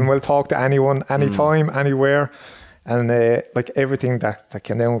well. Stephen will talk to anyone, anytime, anywhere. And like, everything that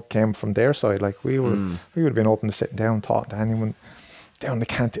came from their side. Like, we would have been open to sitting down and talking to anyone down the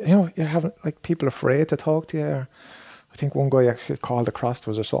canteen. You're having, like, people afraid to talk to you. Or I think one guy actually called across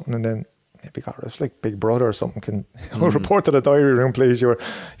to us or something, and then maybe it was like Big Brother or something. Can report to the diary room, please? You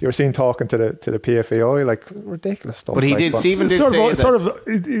were seen talking to the PFAI, like, ridiculous stuff. But Stephen did say it's sort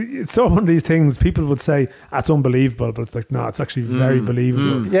of one of these things. People would say that's unbelievable, but it's like, no, it's actually very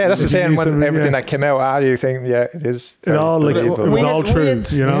believable. Yeah, that's what I'm saying. When everything that came out, you think, it is. It was all true.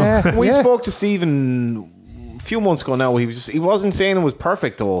 We spoke to Stephen a few months ago. Now he wasn't saying it was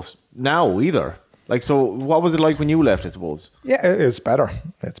perfect though. Now either. Like, so what was it like when you left, I suppose? Yeah, it's better.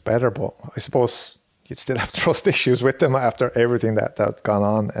 It's better, but I suppose you'd still have trust issues with them after everything that gone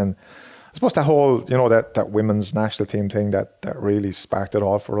on. And I suppose that whole, that women's national team thing that really sparked it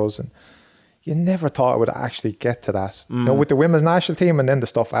all for us. And you never thought it would actually get to that. With the women's national team and then the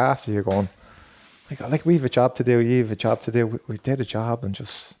stuff after, you're going, like, we have a job to do, you have a job to do. We did a job and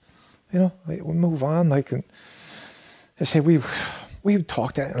just, we move on. Like, and I say, we would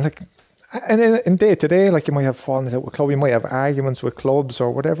talk to, like, and in day to day, like, you might have fallings out with club, you might have arguments with clubs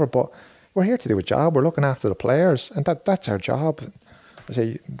or whatever, but we're here to do a job. We're looking after the players, and that's our job. I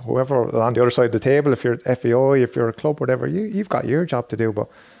say, whoever on the other side of the table, if you're FAI, if you're a club, whatever, you've got your job to do. But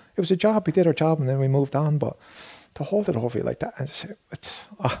it was a job. We did our job, and then we moved on. But to hold it over you like that, and just say,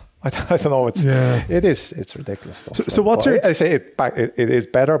 I don't know. It's ridiculous stuff. So what's your? I say it is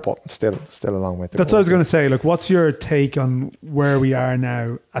better, but still a long way to go. That's what I was going to say. Like, what's your take on where we are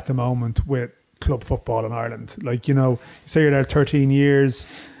now at the moment with club football in Ireland? Like, you say you're there 13 years.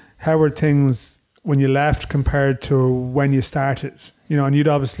 How were things when you left compared to when you started? And you'd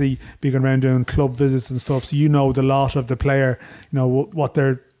obviously be going around doing club visits and stuff, so the lot of the player. What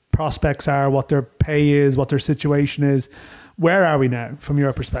their prospects are, what their pay is, what their situation is. Where are we now, from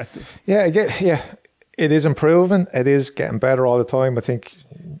your perspective? Yeah, it is improving. It is getting better all the time. I think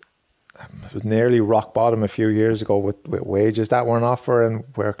it was nearly rock bottom a few years ago with wages that weren't offering,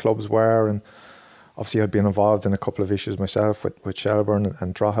 where clubs were, and obviously I'd been involved in a couple of issues myself with Shelbourne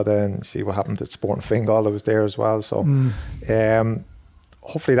and Drogheda, and see what happened at Sporting Fingal. I was there as well. So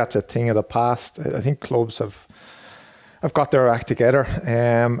hopefully that's a thing of the past. I think clubs have got their act together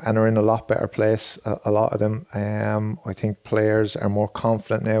and are in a lot better place, a lot of them. I think players are more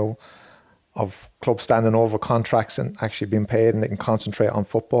confident now of clubs standing over contracts and actually being paid, and they can concentrate on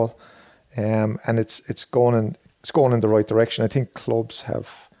football. And it's going in the right direction. I think clubs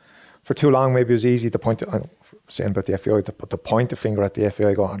have, for too long, maybe it was easy to point to, I'm saying about the FAI, to point the finger at the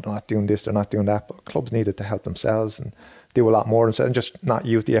FAI, going, they're not doing this, they're not doing that. But clubs needed to help themselves and do a lot more and just not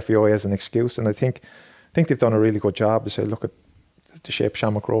use the FAI as an excuse. And I think they've done a really good job to say, look at the shape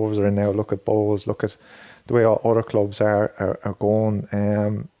Shamrock Rovers are in now, look at Bohs, look at the way all other clubs are going.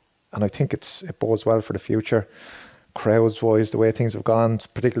 And I think it bodes well for the future. Crowds-wise, the way things have gone,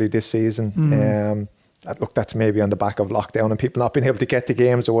 particularly this season, that's maybe on the back of lockdown and people not being able to get to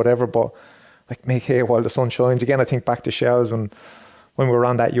games or whatever, but like make hay while the sun shines. Again, I think back to Shells when we were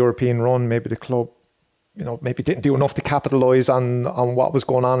on that European run, maybe the club, maybe didn't do enough to capitalise on what was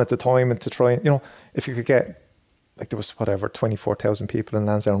going on at the time, and to try and, if you could get, like there was 24,000 people in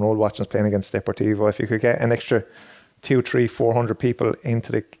Lansdowne Road watching us playing against Deportivo, if you could get an extra 200, 300, 400 people in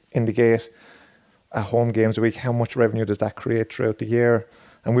the gate at home games a week, how much revenue does that create throughout the year?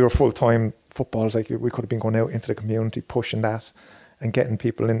 And we were full-time footballers, like we could have been going out into the community pushing that and getting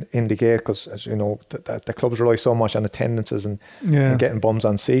people in the gate, because as you know, the clubs rely so much on attendances and getting bums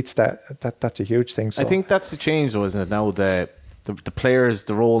on seats, that's a huge thing. So I think that's a change though, isn't it? Now the players,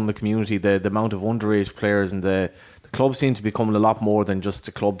 the role in the community, the amount of underage players, and the club seem to be becoming a lot more than just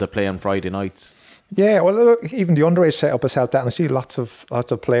a club that play on Friday nights. Yeah, well, look, even the underage setup has helped that, and I see lots of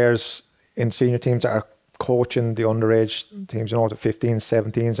players in senior teams that are coaching the underage teams, the 15s,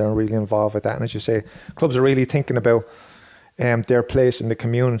 17s are really involved with that. And as you say, clubs are really thinking about their place in the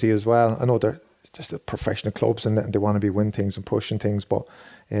community as well. I know they're just the professional clubs and they want to be winning things and pushing things, but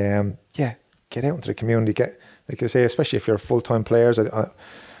get out into the community. Get, like I say, especially if you're full-time players.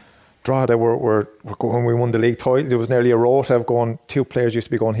 Drogheda were going, we won the league title. There was nearly a rota of going, 2 players used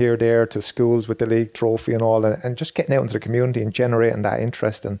to be going here, there to schools with the league trophy and all, and just getting out into the community and generating that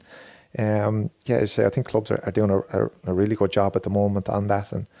interest. And I think clubs are doing a really good job at the moment on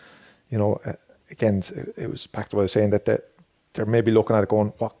that. And again, it was back to what I was saying, that they're maybe looking at it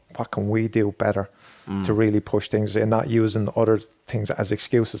going, what can we do better to really push things, and not using other things as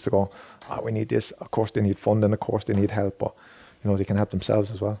excuses to go, we need this. Of course they need funding, of course they need help, but they can help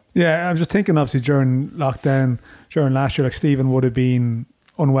themselves as well. Yeah, I was just thinking, obviously during lockdown, during last year, like Stephen would have been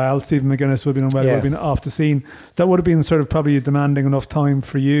unwell, Stephen McGuinness would have been unwell, would have been off the scene. That would have been sort of probably demanding enough time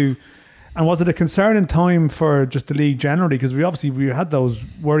for you. And was it a concerning time for just the league generally? Because we had those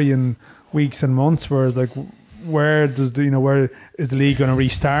worrying weeks and months, whereas like, where is the league going to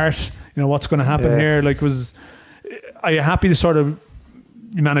restart? What's going to happen here? Like, are you happy to sort of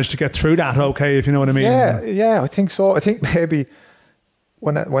manage to get through that okay, if you know what I mean? Yeah, I think so. I think maybe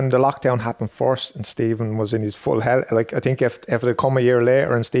when the lockdown happened first and Stephen was in his full health, like I think if it had come a year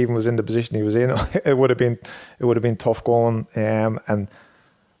later and Stephen was in the position he was in, it would have been tough going. And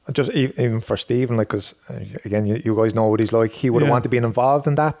just even for Stephen, like, because again, you guys know what he's like. He would have wanted to be involved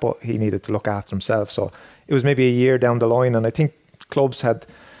in that, but he needed to look after himself. So it was maybe a year down the line, and I think clubs had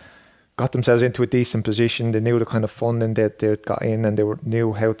got themselves into a decent position. They knew the kind of funding that they got in, and they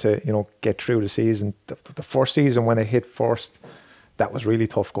knew how to get through the season. The first season when it hit first, that was really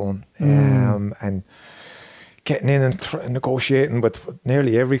tough going, and getting in and negotiating with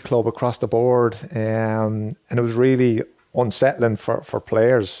nearly every club across the board, and it was really unsettling for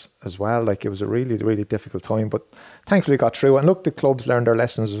players as well. Like, it was a really, really difficult time, but thankfully got through. And look, the clubs learned their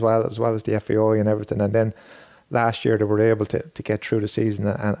lessons as well as the FAI and everything. And then last year they were able to get through the season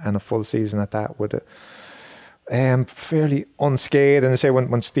and a full season at that with it fairly unscathed. And I say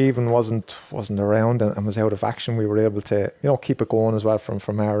when Stephen wasn't around and was out of action, we were able to keep it going as well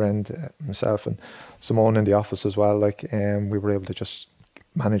from our end, myself and Simone in the office as well. Like, we were able to just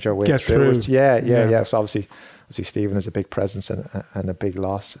manage our way through it. Yeah. So obviously Stephen is a big presence and a big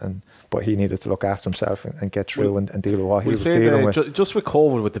loss, but he needed to look after himself and get through and deal with what he was dealing with. Just with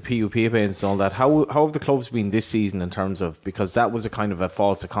COVID, with the PUP events and all that, how have the clubs been this season in terms of, because that was a kind of a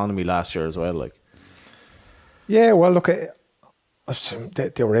false economy last year as well, like? Yeah, well, look,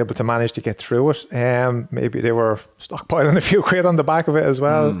 they were able to manage to get through it. Maybe they were stockpiling a few quid on the back of it as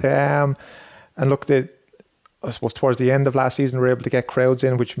well. And look, I suppose towards the end of last season, we were able to get crowds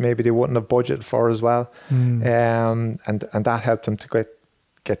in, which maybe they wouldn't have budgeted for as well. And that helped them to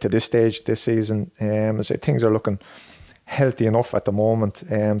get to this stage this season. So things are looking healthy enough at the moment.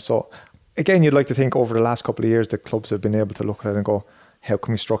 So again, you'd like to think over the last couple of years, the clubs have been able to look at it and go, how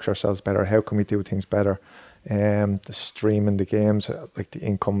can we structure ourselves better? How can we do things better? The streaming the games, like the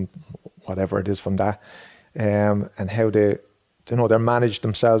income, whatever it is from that, and how they managed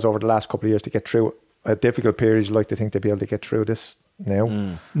themselves over the last couple of years to get through a difficult period. You'd like to think they'd be able to get through this now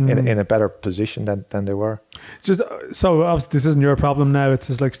in a better position than they were. Just so obviously this isn't your problem now. It's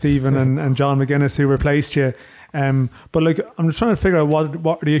just like Stephen and John McGuinness who replaced you. But like, I'm just trying to figure out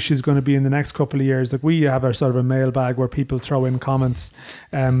what the issue is going to be in the next couple of years. Like, we have our sort of a mailbag where people throw in comments,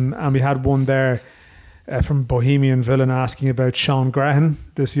 and we had one there from Bohemian Villain asking about Sean Grehan,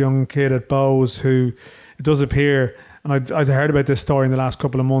 this young kid at Bows, who it does appear, and I'd heard about this story in the last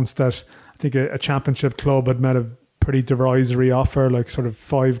couple of months, that I think a championship club had made a pretty derisory offer, like sort of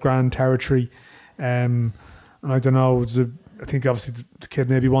 $5,000 territory, and I don't know, I think obviously the kid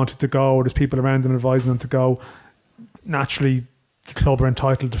maybe wanted to go, or there's people around him advising him to go. Naturally, the club are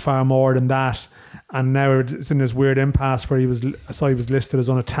entitled to far more than that. and now it's in this weird impasse where I saw he was listed as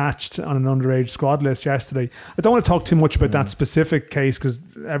unattached on an underage squad list yesterday. I don't want to talk too much about that specific case because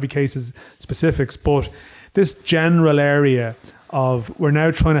every case is specifics, but this general area of we're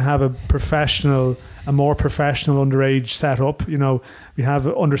now trying to have a more professional underage setup. You know, we have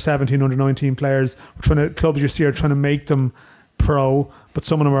under 17, under 19 players. Clubs you see are trying to make them pro, but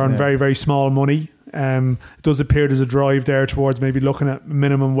some of them are on very, very small money. It does appear there's a drive there towards maybe looking at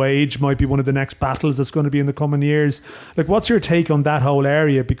minimum wage might be one of the next battles that's going to be in the coming years. Like, what's your take on that whole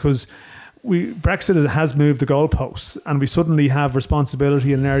area? Because Brexit has moved the goalposts and we suddenly have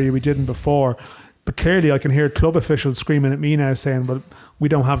responsibility in an area we didn't before. But clearly I can hear club officials screaming at me now saying, well, we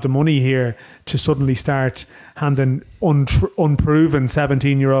don't have the money here to suddenly start handing unproven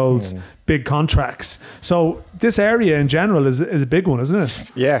 17-year-olds big contracts. So this area in general is a big one, isn't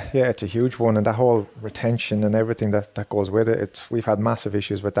it? Yeah, it's a huge one. And that whole retention and everything that goes with it, we've had massive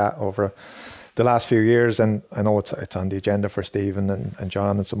issues with that over the last few years. And I know it's on the agenda for Stephen and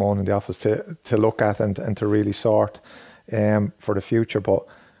John and Simone in the office to look at and to really sort for the future. But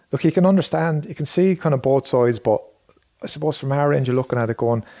look, you can understand, you can see kind of both sides, but I suppose from our end, you're looking at it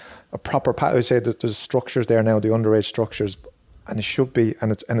going a proper path. I would say that there's structures there now, the underage structures, and it should be,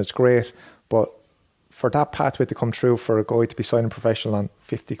 and it's great. But for that pathway to come through, for a guy to be signing professional on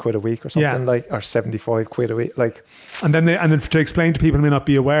 50 quid a week or something or 75 quid a week, like, and then to explain to people who may not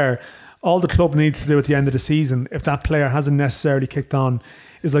be aware, all the club needs to do at the end of the season, if that player hasn't necessarily kicked on,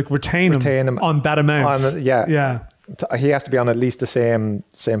 is like retain him on that amount. He has to be on at least the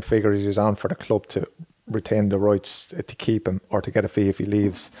same figure as he's on for the club to retain the rights to keep him or to get a fee if he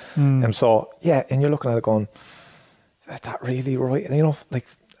leaves. And you're looking at it going, is that really right? And, you know, like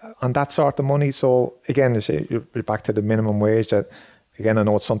on that sort of money. So again, you're back to the minimum wage. That again, I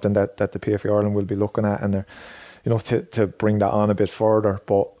know it's something that the PFA Ireland will be looking at, and you know, to bring that on a bit further.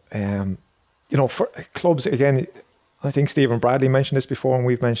 But you know, for clubs again, I think Stephen Bradley mentioned this before, and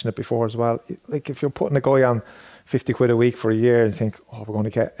we've mentioned it before as well. Like, if you're putting a guy on 50 quid a week for a year and think, oh, we're going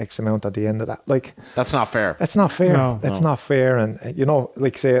to get X amount at the end of that, like, that's not fair. That's not fair. Not fair. And you know,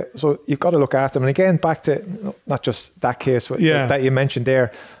 like, say, so you've got to look after them. And again, back to not just that case that you mentioned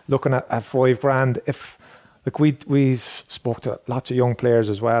there, looking at $5,000. If, like, we've spoke to lots of young players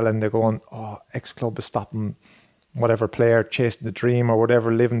as well, and they're going, oh, X club is stopping whatever player chasing the dream or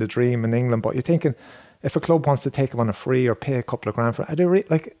whatever, living the dream in England. But you're thinking, if a club wants to take him on a free or pay a couple of grand for it,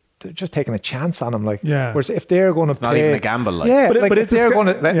 they're just taking a chance on him. Like, whereas if they're going to play, not even a gamble. Like, but if they're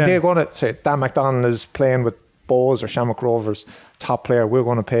going to say Dan McDonald is playing with Bowes or Shamrock Rovers, top player, we're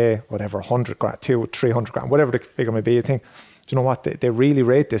going to pay whatever 100 grand, 200-300 grand, whatever the figure may be. You think, do you know what? They really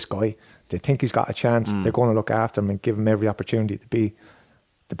rate this guy. They think he's got a chance. They're going to look after him and give him every opportunity to be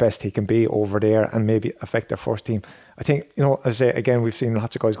the best he can be over there and maybe affect their first team. I think, you know, as I say, again, we've seen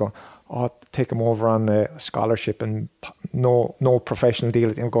lots of guys going, oh, take him over on a scholarship and no professional deal.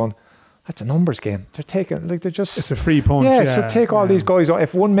 I'm going, that's a numbers game. They're taking, like, they're just, it's a free punch. So take all these guys.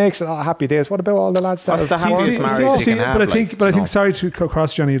 If one makes it, happy days. What about all the lads that the happiest marriage you can have? But I think, sorry to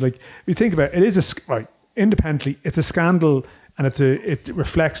cross, Johnny, like, you think about it, is independently, it's a scandal, and it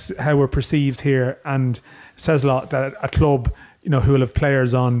reflects how we're perceived here, and says a lot that a club, you know, who will have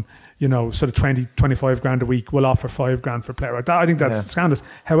players on, you know, sort of 20-25 grand a week, will offer 5 grand for a player like that. I think that's scandalous.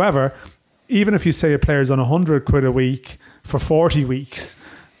 However, even if you say a player's on 100 quid a week for 40 weeks,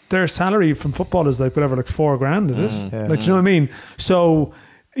 their salary from football is like whatever, like 4 grand, is it? Like, do you know what I mean? So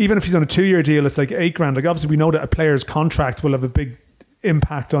even if he's on a 2-year deal, it's like 8 grand. Like, obviously we know that a player's contract will have a big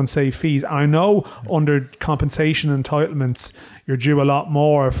impact on, say, fees. I know under compensation entitlements, you're due a lot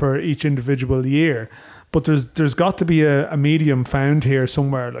more for each individual year. But there's got to be a medium found here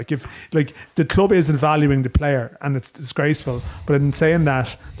somewhere. Like, if, like, the club isn't valuing the player, and it's disgraceful. But in saying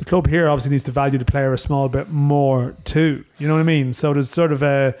that, the club here obviously needs to value the player a small bit more too. You know what I mean? So there's sort of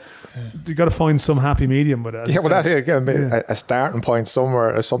you got to find some happy medium with it. Yeah, well, that again, a starting point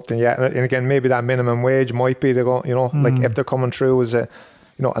somewhere or something. Yeah, and again, maybe that minimum wage might be like if they're coming through as a,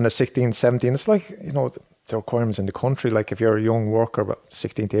 you know, under 16, 17, it's like, you know, the requirements in the country. Like, if you're a young worker, about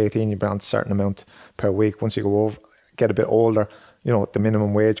 16 to 18, you're on a certain amount per week. Once you go over, get a bit older, you know, the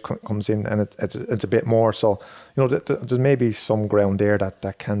minimum wage comes in, and it's a bit more. So, you know, there's maybe some ground there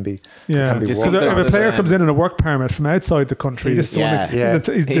that can be. Yeah, because if a player comes in a work permit from outside the country, he's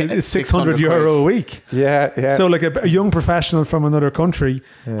 €600 a week. Yeah. So, like, a young professional from another country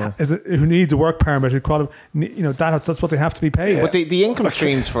who needs a work permit, you know, that's what they have to be paid. But the income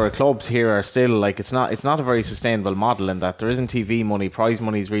streams for clubs here are still, like, it's not a very sustainable model in that there isn't TV money, prize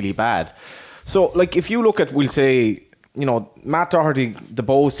money is really bad. So, like, if you look at, we'll say, Matt Doherty, the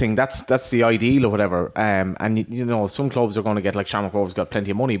Bows thing, that's the ideal or whatever. And some clubs are going to get, like Shamrock Rovers got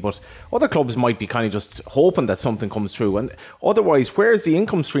plenty of money, but other clubs might be kind of just hoping that something comes through. And otherwise, where's the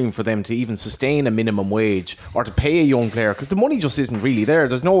income stream for them to even sustain a minimum wage or to pay a young player? Because the money just isn't really there.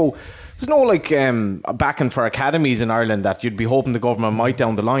 There's no backing for academies in Ireland that you'd be hoping the government might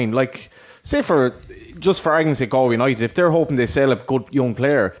down the line. Like, say for argument's sake, Galway United, if they're hoping they sell a good young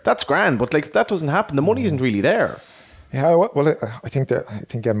player, that's grand. But like, if that doesn't happen, the money isn't really there. Yeah, well, I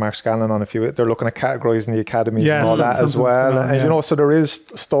think Mark Scanlon on a few. They're looking at categorising the academies and all that as well. And so there is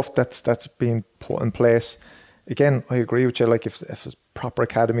stuff that's being put in place. Again, I agree with you. Like if it's proper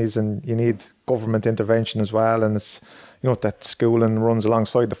academies, and you need government intervention as well, and it's that schooling runs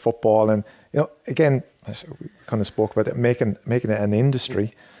alongside the football, and again, we kind of spoke about it, making it an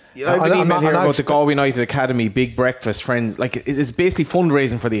industry. Yeah, I've been emailing here about the Galway United Academy big breakfast, friends. Like, it's basically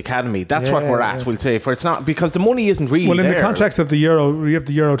fundraising for the academy. That's what we're at. We'll say, for it's not because the money isn't really. Well, in there. the context of the Euro, we have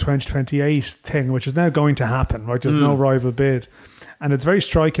the Euro 2028 thing, which is now going to happen. Right, there's no rival bid, and it's very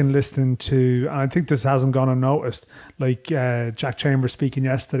striking listening to. And I think this hasn't gone unnoticed. Like Jack Chambers speaking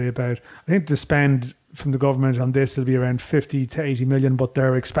yesterday about, I think the spend from the government on this will be around 50 to 80 million, but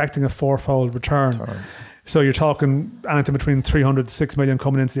they're expecting a fourfold return. So you're talking anything between 300 to 6 million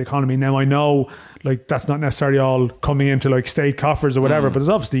coming into the economy. Now, I know like that's not necessarily all coming into like state coffers or whatever, but there's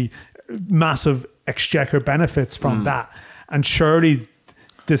obviously massive exchequer benefits from that. And surely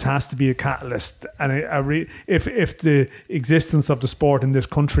this has to be a catalyst. And if the existence of the sport in this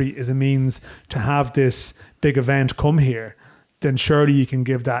country is a means to have this big event come here, then surely you can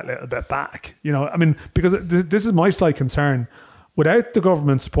give that little bit back. Because this is my slight concern. Without the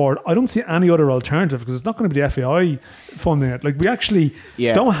government support, I don't see any other alternative, because it's not going to be the FAI funding it. Like, we actually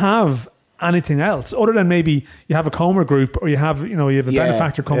don't have anything else other than maybe you have a Comer group, or you have a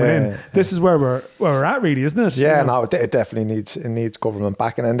benefactor coming in. This is where we're at, really, isn't it? Yeah, no, it definitely needs government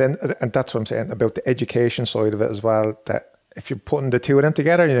backing, and that's what I'm saying about the education side of it as well. That if you're putting the two of them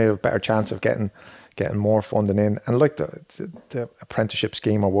together, you have a better chance of getting more funding in. And like the apprenticeship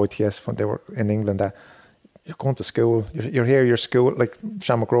scheme or YTS when they were in England, that you're going to school, you're here, your school, like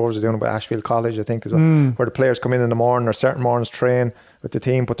Shamrock Rovers are doing it with Ashfield College, I think, as well, where the players come in the morning, or certain mornings train with the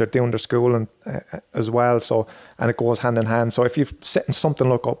team, but they're doing their school and as well. So, and it goes hand in hand. So if you're setting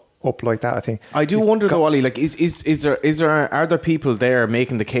something up like that, I think I do wonder though, Ollie, like are there people there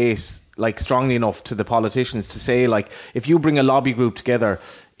making the case like strongly enough to the politicians to say, like, if you bring a lobby group together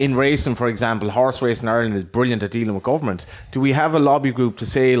in racing, for example, horse racing in Ireland is brilliant at dealing with government. Do we have a lobby group to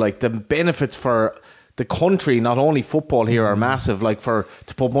say, like, the benefits for the country, not only football here, are massive, like to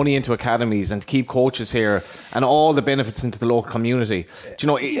put money into academies and to keep coaches here and all the benefits into the local community? Do you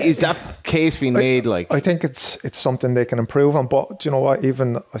know, is that case being made? Like, I think it's something they can improve on, but do you know what,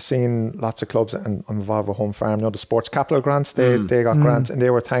 even I've seen lots of clubs, and I'm involved with Home Farm, the sports capital grants, they got grants, and they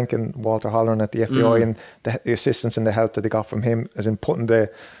were thanking Walter Holleran at the FAI and the assistance and the help that they got from him as in putting the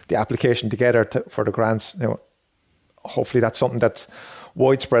application together for the grants. Hopefully that's something that's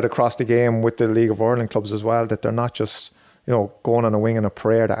widespread across the game with the League of Ireland clubs as well, that they're not just going on a wing and a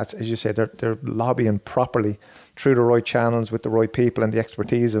prayer. That, as you say, they're lobbying properly through the right channels with the right people and the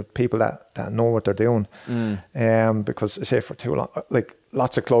expertise of people that know what they're doing. Because I say for too long, like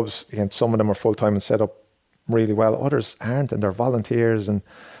lots of clubs, again, some of them are full time and set up really well, others aren't, and they're volunteers, and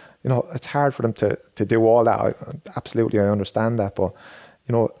it's hard for them to do all that. Absolutely, I understand that, but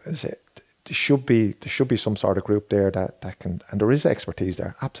there should be some sort of group there that can, and there is expertise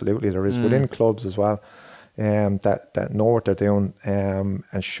there. Absolutely, there is within clubs as well, that know what they're doing, and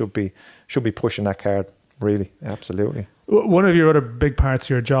should be pushing that card. Really, absolutely. One of your other big parts of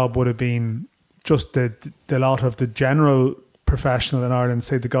your job would have been just the lot of the general professional in Ireland,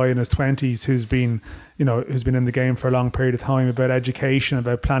 say the guy in his 20s who's been in the game for a long period of time, about education,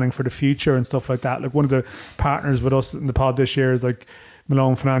 about planning for the future and stuff like that. Like, one of the partners with us in the pod this year is like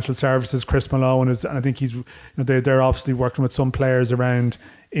Malone Financial Services, Chris Malone, and I think he's they're obviously working with some players around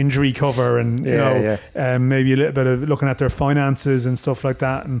injury cover and maybe a little bit of looking at their finances and stuff like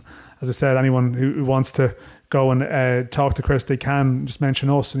that. And as I said, anyone who wants to go and talk to Chris, they can just mention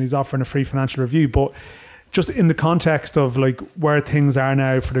us, and he's offering a free financial review. But just in the context of like where things are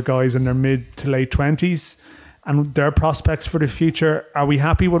now for the guys in their mid to late 20s and their prospects for the future, are we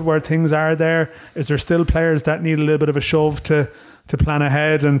happy with where things are there? Is there still players that need a little bit of a shove to plan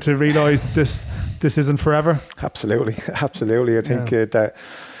ahead and to realise that this isn't forever? Absolutely. I think that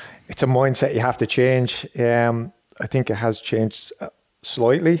it's a mindset you have to change. I think it has changed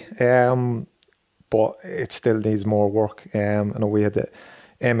slightly, but it still needs more work. I know we had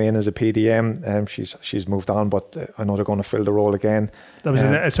Emma in as a PDM. She's moved on, but I know they're going to fill the role again. That was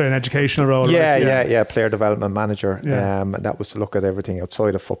an educational role. Yeah, right? yeah, player development manager. Yeah. And that was to look at everything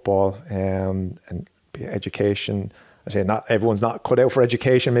outside of football and be education. I say not everyone's not cut out for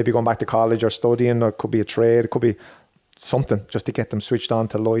education. Maybe going back to college or studying, or it could be a trade. It could be something just to get them switched on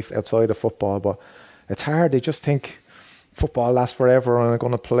to life outside of football. But it's hard. They just think football lasts forever, and I'm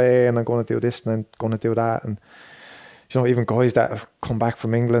going to play, and I'm going to do this, and I'm going to do that. And you know, even guys that have come back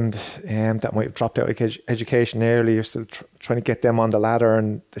from England that might have dropped out of education early, you're still trying to get them on the ladder,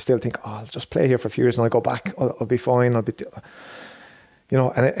 and they still think, oh, I'll just play here for a few years and I'll go back. I'll be fine. You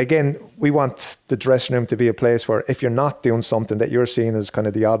know, and again, we want the dressing room to be a place where if you're not doing something, that you're seen as kind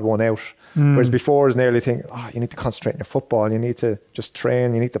of the odd one out. Whereas before, it's nearly thinking, oh, you need to concentrate on your football, you need to just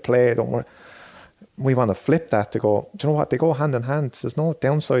train, you need to play. Don't worry. We want to flip that to go, do you know what? They go hand in hand. There's no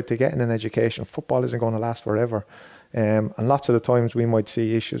downside to getting an education. Football isn't going to last forever. And lots of the times we might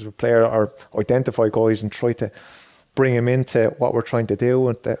see issues with players or identify guys and try to bring them into what we're trying to do,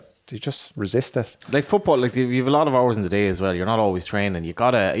 and they just resist it. Like football, like you have a lot of hours in the day as well. You're not always training. You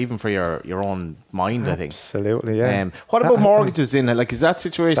gotta, even for your own mind, I think. Absolutely, yeah. What about mortgages in it? Like, is that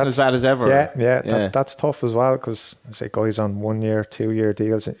situation as bad as ever? Yeah. That's tough as well, because I say guys on 1 year, 2 year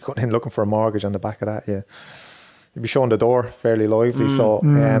deals, and you're going in looking for a mortgage on the back of that. Yeah, you'd be showing the door fairly lively. So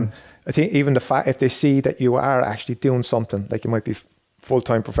I think even the fact, if they see that you are actually doing something, like you might be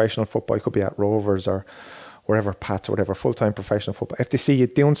full-time professional football, you could be at Rovers or wherever, Pats or whatever, full-time professional football. If they see you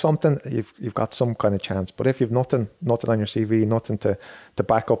doing something, you've got some kind of chance. But if you've nothing on your CV, nothing to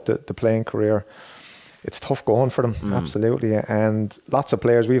back up the playing career, it's tough going for them. Absolutely. And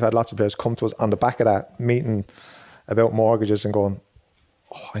we've had lots of players come to us on the back of that meeting about mortgages and going,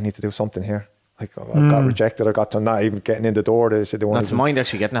 oh, I need to do something here. Like, I got rejected. I got to not even getting in the door. They said they wanted. That's mind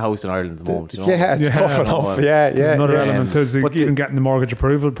actually getting a house in Ireland at the moment. You know? Yeah, it's tough enough. Yeah. There's another element to it, even getting the mortgage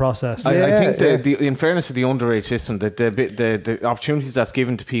approval process. I think in fairness to the underage system, the opportunities that's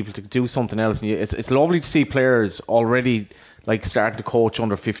given to people to do something else, and it's lovely to see players already like starting to coach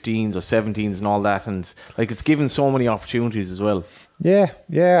under 15s or 17s and all that, and like it's given so many opportunities as well. Yeah,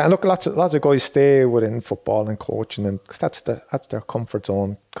 and look, lots of guys stay within football and coaching, and because that's their comfort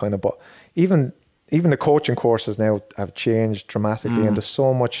zone, kind of. But even the coaching courses now have changed dramatically, and there's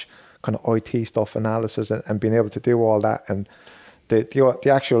so much kind of IT stuff, analysis, and being able to do all that, and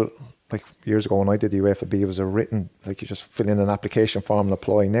the actual, like years ago when I did the UEFA-B, it was a written, like you just fill in an application form and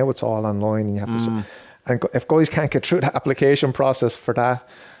apply. Now it's all online, and you have to. And if guys can't get through the application process for that,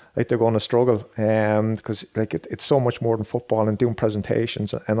 like they're going to struggle, because like it's so much more than football and doing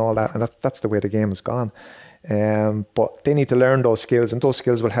presentations and all that, and that's the way the game has gone. But they need to learn those skills, and those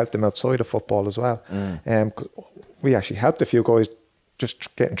skills will help them outside of football as well. We actually helped a few guys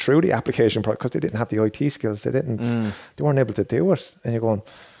just getting through the application process because they didn't have the IT skills. They weren't able to do it, and you're going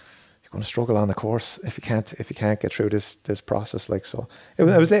to struggle on the course if you can't get through this process. Like, so it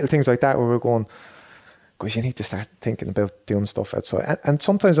was little things like that where we're going, guys, you need to start thinking about doing stuff outside. And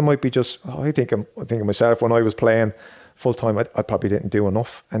sometimes it might be just, I think of myself when I was playing full time, I probably didn't do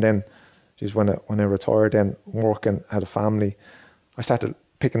enough. And then, geez, when I retired, then working, had a family, I started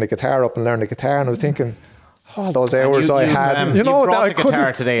picking the guitar up and learning the guitar, and I was thinking, all those hours I had, you brought the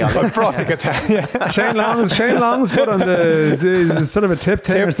guitar today. I brought the guitar. Yeah. Shane Long's good on the sort of a tip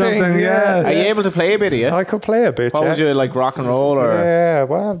or something. Thing, yeah. Are you able to play a bit? Yeah, I could play a bit. What would you like, rock and roll or? Yeah,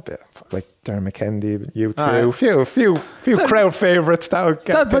 well, like Dermot McKendy, U2, few crowd favourites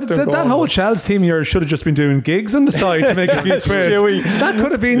that whole Chels team here should have just been doing gigs on the side to make a few quid. That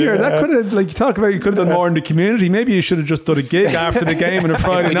could have been here. That could have, like, you talk about, you could have done more in the community. Maybe you should have just done a gig after the game on a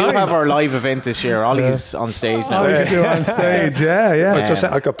Friday night. We do have our live event this year. Ollie's on stage now. You could do on stage, yeah. I just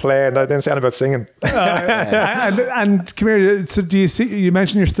said I could play, and I didn't say anything about singing. And come here. So do you see? You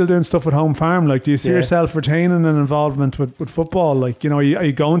mentioned you're still doing stuff with Home Farm. Like, do you see yourself retaining an involvement with football? Like, you know, are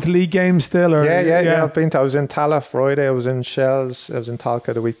you going to league games still? Or yeah. I was in Tala Friday. I was in Shells. I was in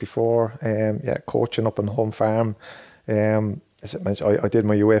Talca the week before. Coaching up on Home Farm. As I mentioned, I did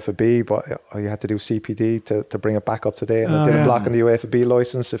my UEFA-B, but I had to do CPD to bring it back up to date. And I did a block on the UEFA-B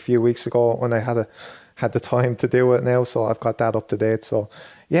license a few weeks ago when I had the time to do it now. So I've got that up to date. So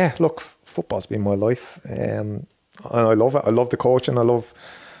yeah, look, football's been my life, and I love it. I love the coaching. I love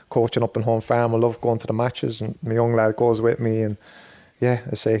coaching up in Home Farm. I love going to the matches, and my young lad goes with me. And yeah,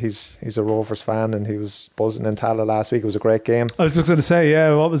 I say he's a Rovers fan, and he was buzzing in Tala last week. It was a great game. I was just going to say,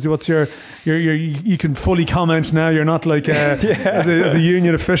 what's your you can fully comment now. You're not like as a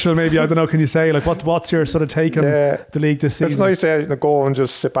union official. Maybe, I don't know. Can you say, like, what's your sort of take on the league this season? It's nice to go and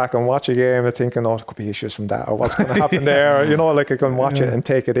just sit back and watch a game and thinking, oh, there could be issues from that, or what's going to happen there. You know, like I can watch it and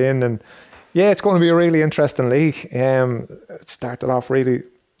take it in, and Yeah, it's going to be a really interesting league. It started off really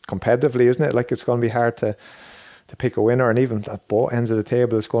competitively, isn't it? Like, it's going to be hard to pick a winner, and even at both ends of the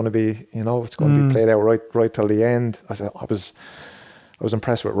table, it's going to be, it's going to be played out right till the end. I was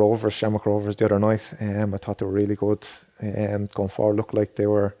impressed with Rovers, Shamrock Rovers the other night. I thought they were really good going forward. Looked like they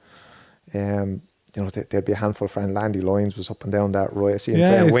were, they'd be a handful for Landy Lyons was up and down that right. I see him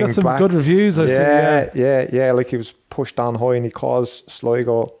playing he's wing got some back. good reviews. Yeah. Like, he was pushed on high and he caused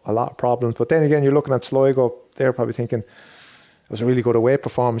Sligo a lot of problems. But then again, you're looking at Sligo, they're probably thinking, it was a really good away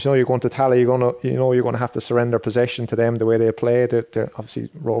performance. You're going to Tally, you're going to have to surrender possession to them the way they play. They're obviously,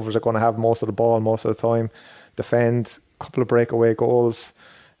 Rovers are going to have most of the ball most of the time, defend, a couple of breakaway goals.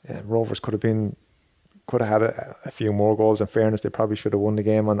 Rovers could have had a few more goals. In fairness, they probably should have won the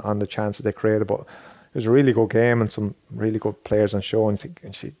game on the chances they created. But it was a really good game and some really good players on show. And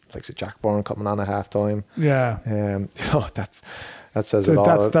you see, like Jack Byrne coming on at half time. Yeah. That says it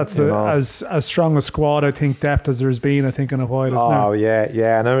all. That's as strong a squad, I think, depth as there's been, I think, in a while, isn't it? Oh,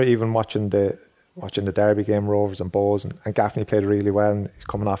 yeah. And I remember even watching the Derby game, Rovers and Bows, and Gaffney played really well, and he's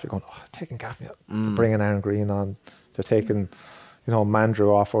coming off, you're going, taking Gaffney out, bringing Aaron Green on, they're taking,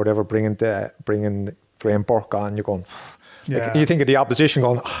 Mandrew off or whatever, bringing Graham Burke on, you're going, you think of the opposition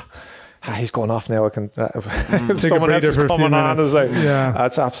going, he's going off now, I can, someone else is coming on, it's like,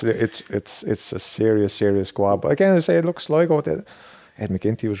 that's absolutely, it's a serious squad. But again, I say, it looks Sligo, Ed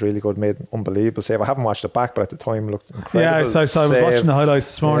McGinty was really good, made an unbelievable save. I haven't watched it back, but at the time it looked incredible. Yeah, so I was watching the highlights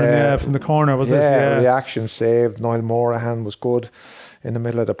this morning, from the corner, was it? Yeah, reaction save. Niall Morahan was good in the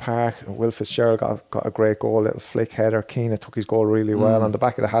middle of the park. Will Fitzgerald got a great goal, little flick header. Keane took his goal really well on the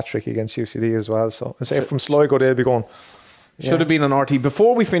back of the hat-trick against UCD as well. So I say from Sligo, they'll be going... Should have been an RT.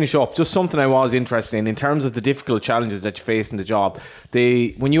 Before we finish up, just something I was interested in terms of the difficult challenges that you face in the job.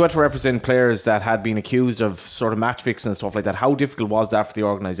 When you had to represent players that had been accused of sort of match fixing and stuff like that, how difficult was that for the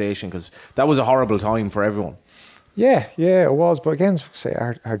organisation? Because that was a horrible time for everyone. Yeah, it was. But again, say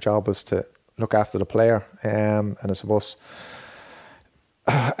our job was to look after the player, and I suppose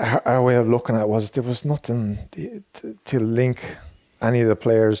our way of looking at it was there was nothing to link any of the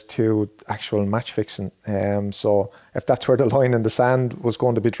players to actual match fixing. So if that's where the line in the sand was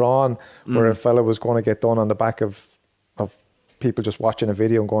going to be drawn, where a fella was going to get done on the back of people just watching a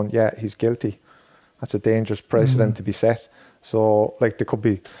video and going, yeah, he's guilty, that's a dangerous precedent to be set. So like there could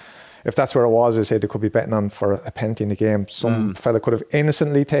be, if that's where it was, I say they could be betting on for a penalty in the game. Some fella could have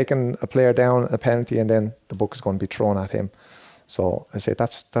innocently taken a player down a penalty, and then the book is going to be thrown at him. So I say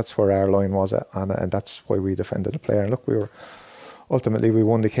that's where our line was at, and that's why we defended the player. And look, ultimately we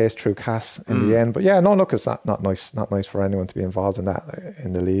won the case through Cass in the end. But yeah, no, look, it's not nice for anyone to be involved in that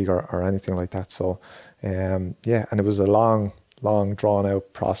in the league or anything like that. So and it was a long drawn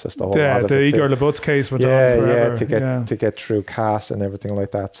out process. The Igor Labut's case went on forever. To get through Cass and everything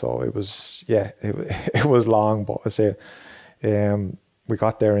like that. So it was it was long, but I say we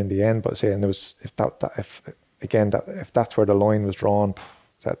got there in the end. But I say, and it was if that's where the line was drawn,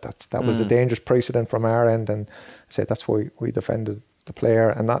 that was a dangerous precedent from our end, and I say that's why we defended the player,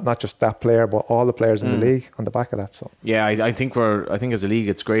 and not just that player, but all the players in the league on the back of that. So yeah, I think as a league,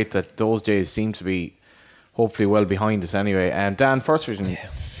 it's great that those days seem to be hopefully well behind us anyway. And Dan, First Division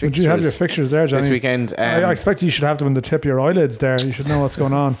Would you have your fixtures there, Johnny? This weekend. I expect you should have them in the tip of your eyelids there. You should know what's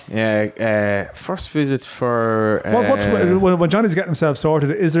going on. Yeah. First visit for... when Johnny's getting himself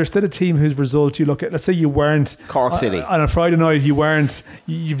sorted, is there still a team whose result you look at? Let's say you weren't... Cork City. On a Friday night, you weren't...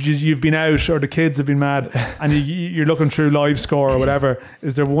 You've been out, or the kids have been mad, and you're looking through live score or whatever.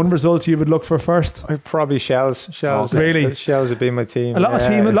 Is there one result you would look for first? Probably Shells. Really? Shells would be my team. A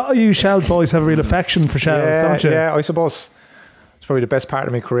lot of you Shells boys have a real affection for Shells, don't you? Yeah, I suppose... It's probably the best part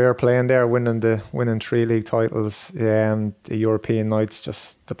of my career playing there, winning 3 league titles, the European nights,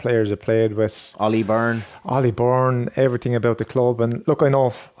 just the players I played with. Ollie Byrne, everything about the club. And look, I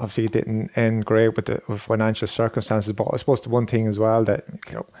know obviously it didn't end great with financial circumstances, but I suppose the one thing as well that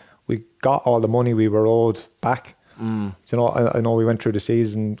we got all the money we were owed back. I know we went through the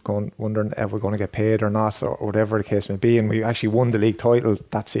season wondering if we're going to get paid or not, or whatever the case may be, and we actually won the league title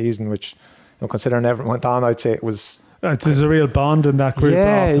that season, which considering everything went on, I'd say it was... There's a real bond in that group.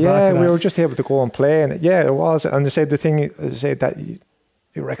 Yeah, we were just able to go and play, and it was. And they said that you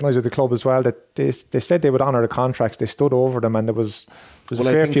recognise at the club as well that they said they would honour the contracts. They stood over them, and there was a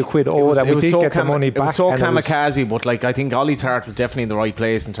fair few quid owed that we did get the money back. It was so kamikaze, but I think Ollie's heart was definitely in the right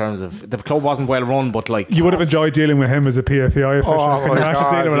place in terms of the club wasn't well run, but you would have enjoyed dealing with him as a PFAI official. Oh my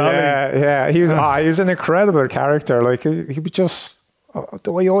God, he was an incredible character. He was just.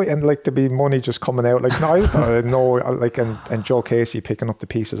 The way to be money just coming out and Joe Casey picking up the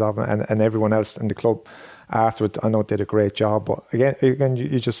pieces of it, and everyone else in the club afterwards, I know did a great job. But again,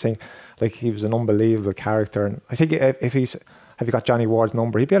 you just think like he was an unbelievable character. And I think if you got Johnny Ward's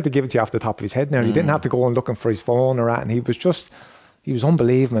number, he'd be able to give it to you off the top of his head now. He didn't have to go and looking for his phone or that. And he was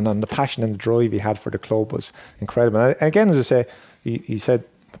unbelievable. And the passion and the drive he had for the club was incredible. And again, as I say, he said,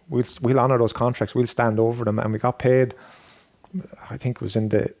 we'll honour those contracts. We'll stand over them. And we got paid, I think it was in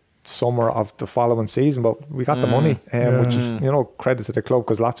the summer of the following season, but we got the money, which is, credit to the club,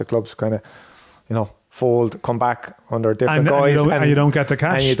 because lots of clubs kind of, fold, come back under different guys, and you don't get the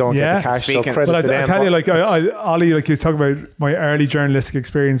cash. And you don't get the cash. So credit to them. I tell you, like Ollie, like you talk about my early journalistic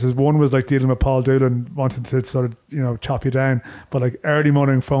experiences. One was like dealing with Paul Doolan, wanting to sort of chop you down, but like early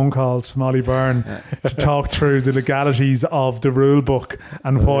morning phone calls from Ollie Byrne to talk through the legalities of the rule book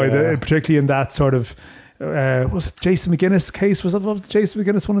and why, particularly in that sort of. Was it Jason McGuinness case? Was the Jason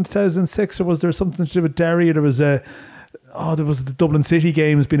McGuinness one in 2006, or was there something to do with Derry? There was there was the Dublin City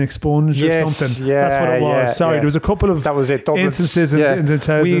games being expunged or something. Yeah, that's what it was. Sorry, there was a couple of instances in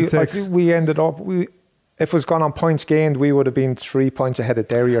 2006. We ended up if it was gone on points gained, we would have been 3 points ahead of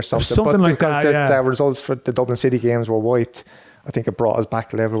Derry or something. Something like that. Because the results for the Dublin City games were wiped. I think it brought us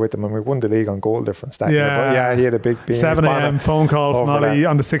back level with them, and we won the league on goal difference that year. But he had a big 7 a.m. phone call from Ollie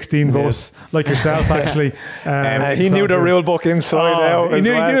on the 16 bus, like yourself actually. He knew the rule book inside out. He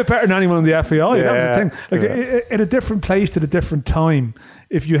knew it better than anyone in the FAI. That was the thing. Like in a different place at a different time.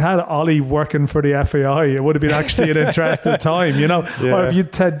 If you had Ollie working for the FAI, it would have been actually an interesting time, Or if you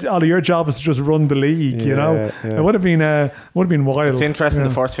said, Ollie, your job is to just run the league, it would have been wild. It's interesting. The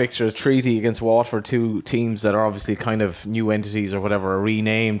first fixture is Treaty against Waterford, two teams that are obviously kind of new entities or whatever, are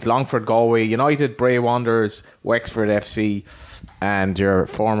renamed. Longford, Galway United, Bray Wanderers, Wexford FC, and your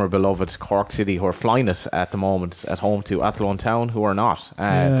former beloved Cork City, who are flying it at the moment at home to Athlone Town, who are not.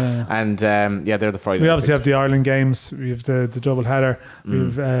 They're the Friday. We obviously have the Ireland games. We have the double header. We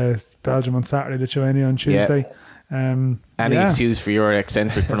have Belgium on Saturday, Lithuania on Tuesday. Any excuse for your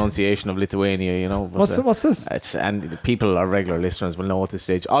eccentric pronunciation of Lithuania, What's this? And people, our regular listeners, will know at this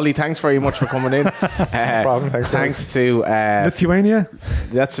stage. Ollie, thanks very much for coming in. No problem. Thanks to Lithuania.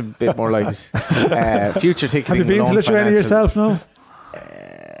 That's a bit more like future ticketing. Have you been to Lithuania yourself? No.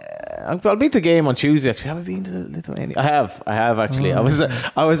 I'll be at the game on Tuesday. Actually, have I been to Lithuania? I have actually. I was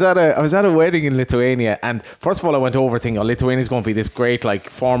at a wedding in Lithuania, and first of all, I went over thinking, Lithuania's going to be this great, like,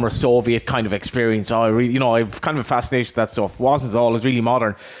 former Soviet kind of experience. I really, I've kind of a fascination with that stuff. Wasn't at all. It was really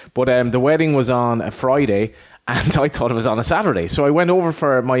modern. But the wedding was on a Friday, and I thought it was on a Saturday. So I went over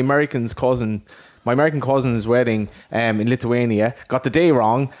for my American cousin's wedding in Lithuania. Got the day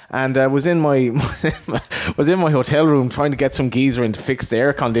wrong, and was in my hotel room trying to get some geezer in to fix the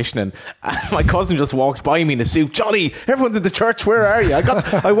air conditioning. And my cousin just walks by me in a suit. Johnny, everyone's at the church. Where are you?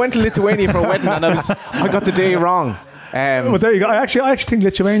 I went to Lithuania for a wedding, and I got the day wrong. Well, there you go. I actually think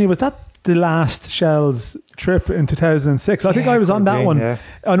Lithuania was that. The last Shells trip in 2006. I think I was on that one. Yeah.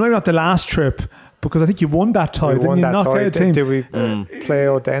 Maybe not the last trip, because I think you won that tie. Didn't you knock out a team? Did we play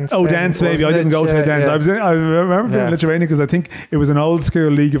Odense? Odense, maybe. I didn't go to Odense. Yeah. I remember playing Lithuania because I think it was an old school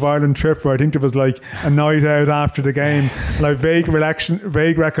League of Ireland trip where I think it was like a night out after the game. Like vague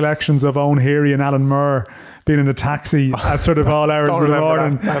recollections of Owen Heary and Alan Murr being in a taxi at sort of all hours of the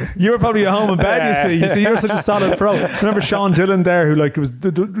morning. You were probably at home in bed, you see. You're such a solid pro. I remember Sean Dillon there, who like was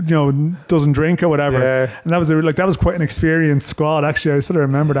doesn't drink or whatever, and that was quite an experienced squad. Actually, I sort of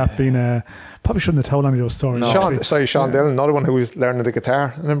remember that being probably shouldn't have told any of those stories. Sean Dillon, another one who was learning the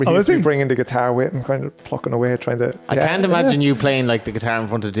guitar. I remember he used to be bringing the guitar with him, kind of plucking away, trying to. I can't imagine you playing like the guitar in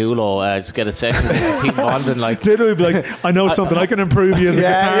front of Dulo. Just get a session with the team bonding like. Dulo would be like, I know something. I can improve you as a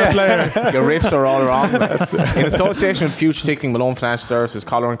guitar player. Your riffs are all wrong. In association with Future Ticketing, Malone Financial Services,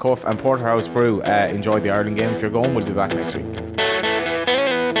 Collar and Cuff, and Porterhouse Brew. Enjoy the Ireland game. If you're going, we'll be back next week.